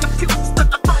live. Bringing the fuse to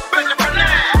the phone, better run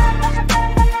live.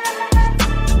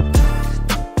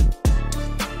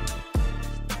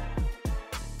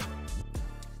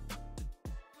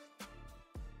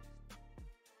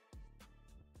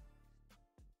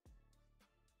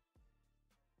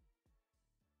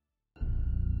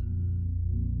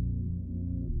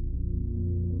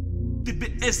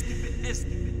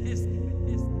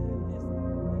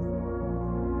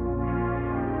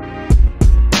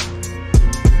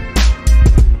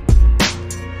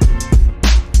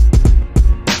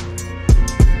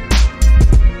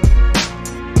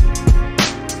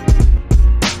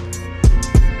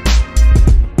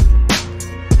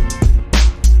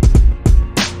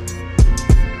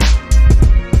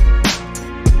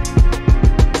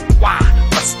 Why?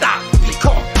 But stop, be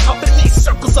caught up in these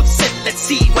circles of sin. Let's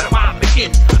see, where do I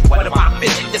begin? Where do I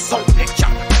fit in this whole picture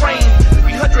frame?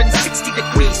 360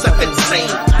 degrees of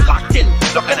insane. Locked in,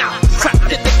 looking out,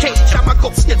 trapped in the cage. I'm a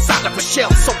ghost inside of a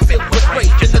shell, so filled with rage.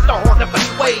 In the dawn of a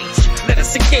new age, let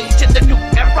us engage in the new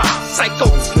era.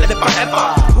 Psychos, live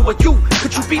forever. Who are you?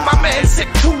 Could you be my man? Sick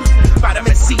too.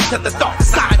 Vitamin C to the dark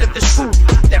side of the truth.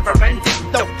 Never ending,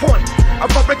 the point of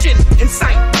origin in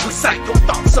sight. Recite your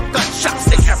thoughts of gunshots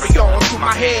that carry on through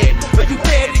my head. Are you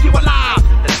dead? Are you alive?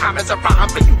 The time has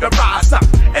arrived for you to rise up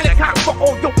and account for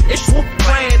all your issues,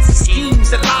 plans,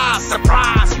 schemes, and lies.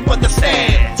 Surprise, you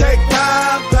understand? Take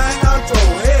time, bang out your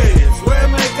heads. We're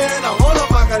making a whole of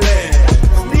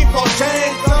Needful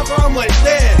change come from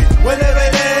within. When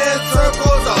living in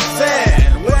circles of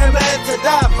sin, we're meant to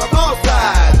die from all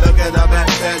sides. Look at the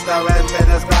message, the rest in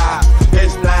the sky.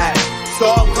 It's black,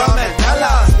 storm coming, tell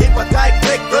us. Keep a tight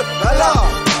click, good fella.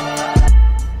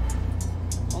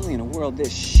 Only in a world this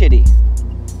shitty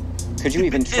could you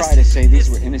even try to say these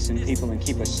were innocent people and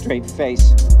keep a straight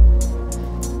face.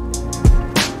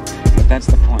 But that's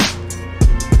the point.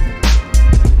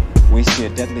 We see a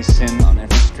deadly sin on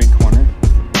every street corner,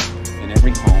 in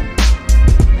every home,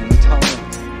 and we tolerate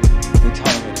it. We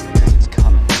tolerate it because it's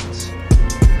commonplace.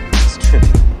 It's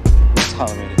trivial. We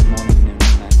tolerate it morning, noon,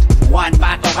 and night. One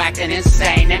bottle acting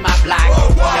insane in my block.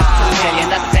 Just 2 million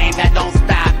the same that don't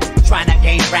stop. Trying to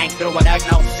gain rank through a no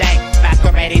shame.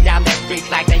 Masquerading down the streets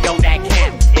like they own that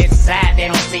camp. It's sad they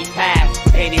don't see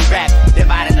past any rep.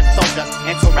 Dividing the soldiers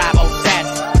into rival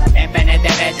sets. Infinite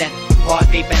division, pour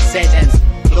deep incisions.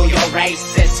 Glue your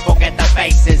races, forget the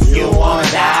faces. You won't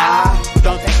die.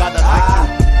 Don't take others with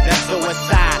you. That's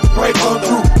suicide. Break on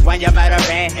through. When you're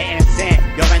murdering, hitting sin,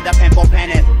 you're in the pinball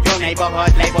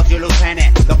neighborhood labels you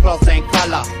lieutenant. The closer in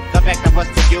color, the victim was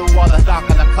to you, or the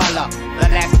darker the color. The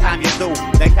next time you do,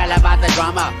 they tell about the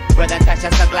drama. With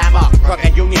intentions of glamour,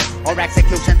 crooked unions, or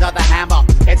executions of the hammer.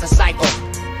 It's a cycle,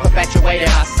 perpetuated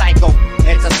a cycle.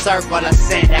 It's a circle of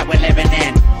sin that we're living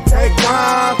in. Take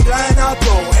time, plan out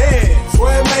your ends.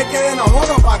 We're making a whole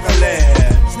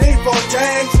apocalypse. Needful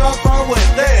change up from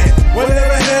within. We're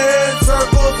living in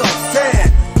circles of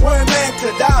sin. We're meant to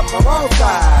die from all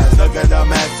sides. Look at the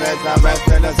message, the rest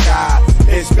in the sky.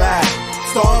 It's black.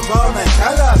 Storm come and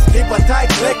tell us. Keep a tight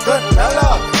click, good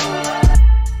fella.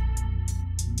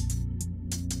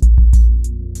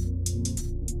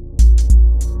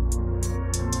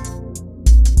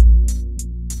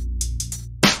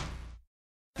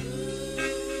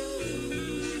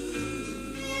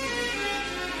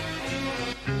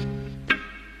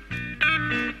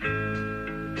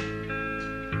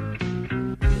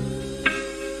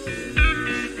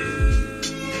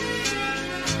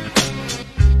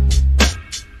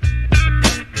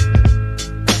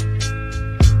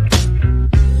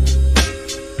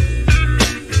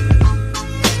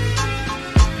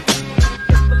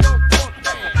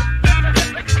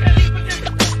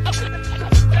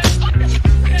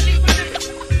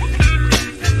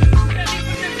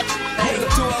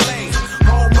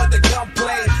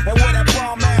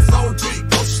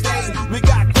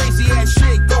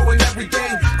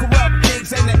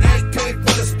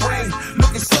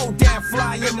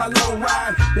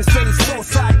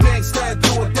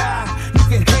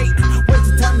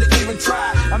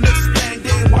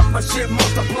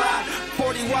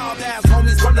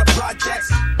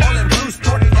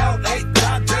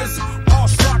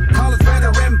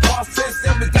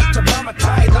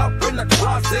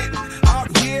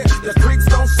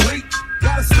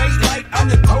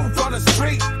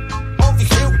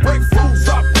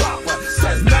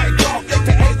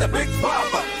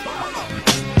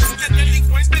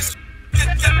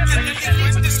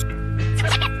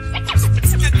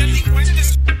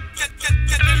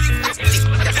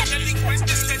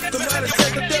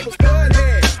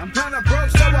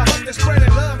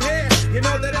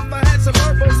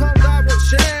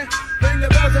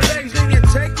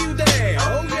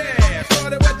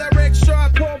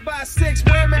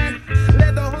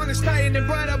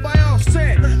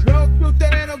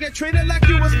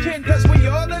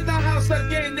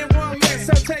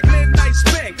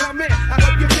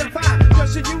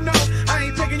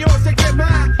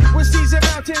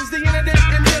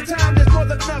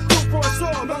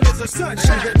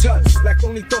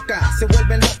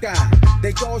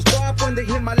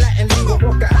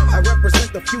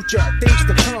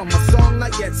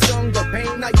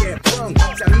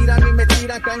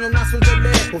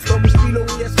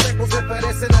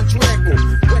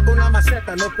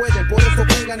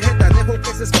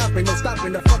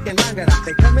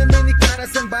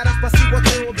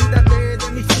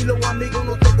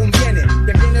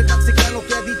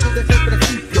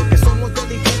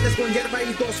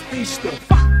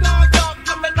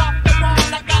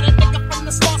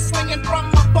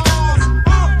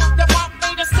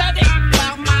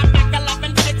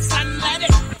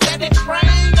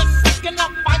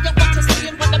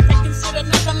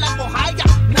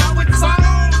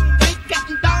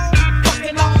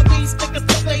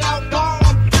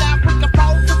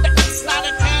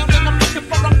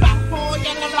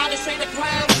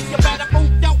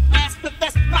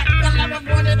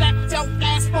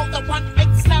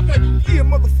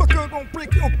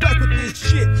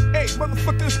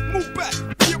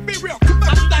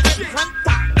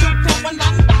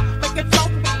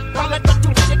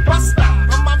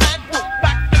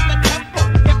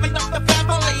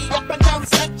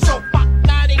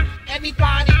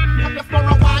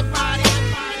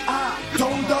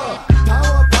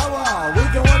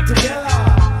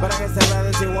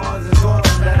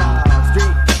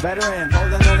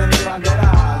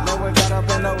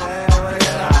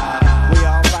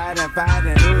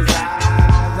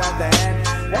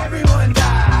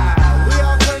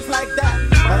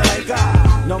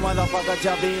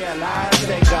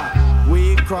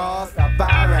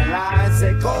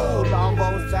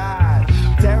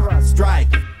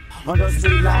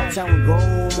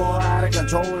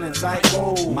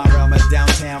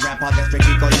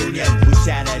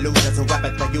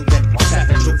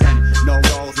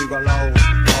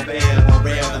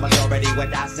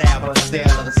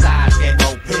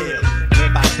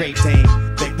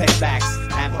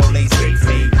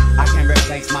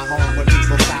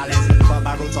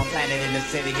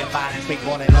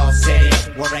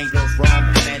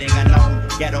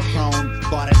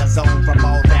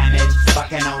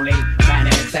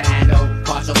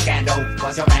 social scandal.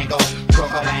 What's your angle?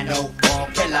 Broker vandal, or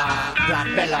killer, black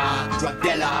fella, drug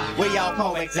dealer. We all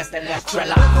coexist in this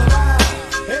thriller.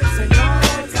 El señor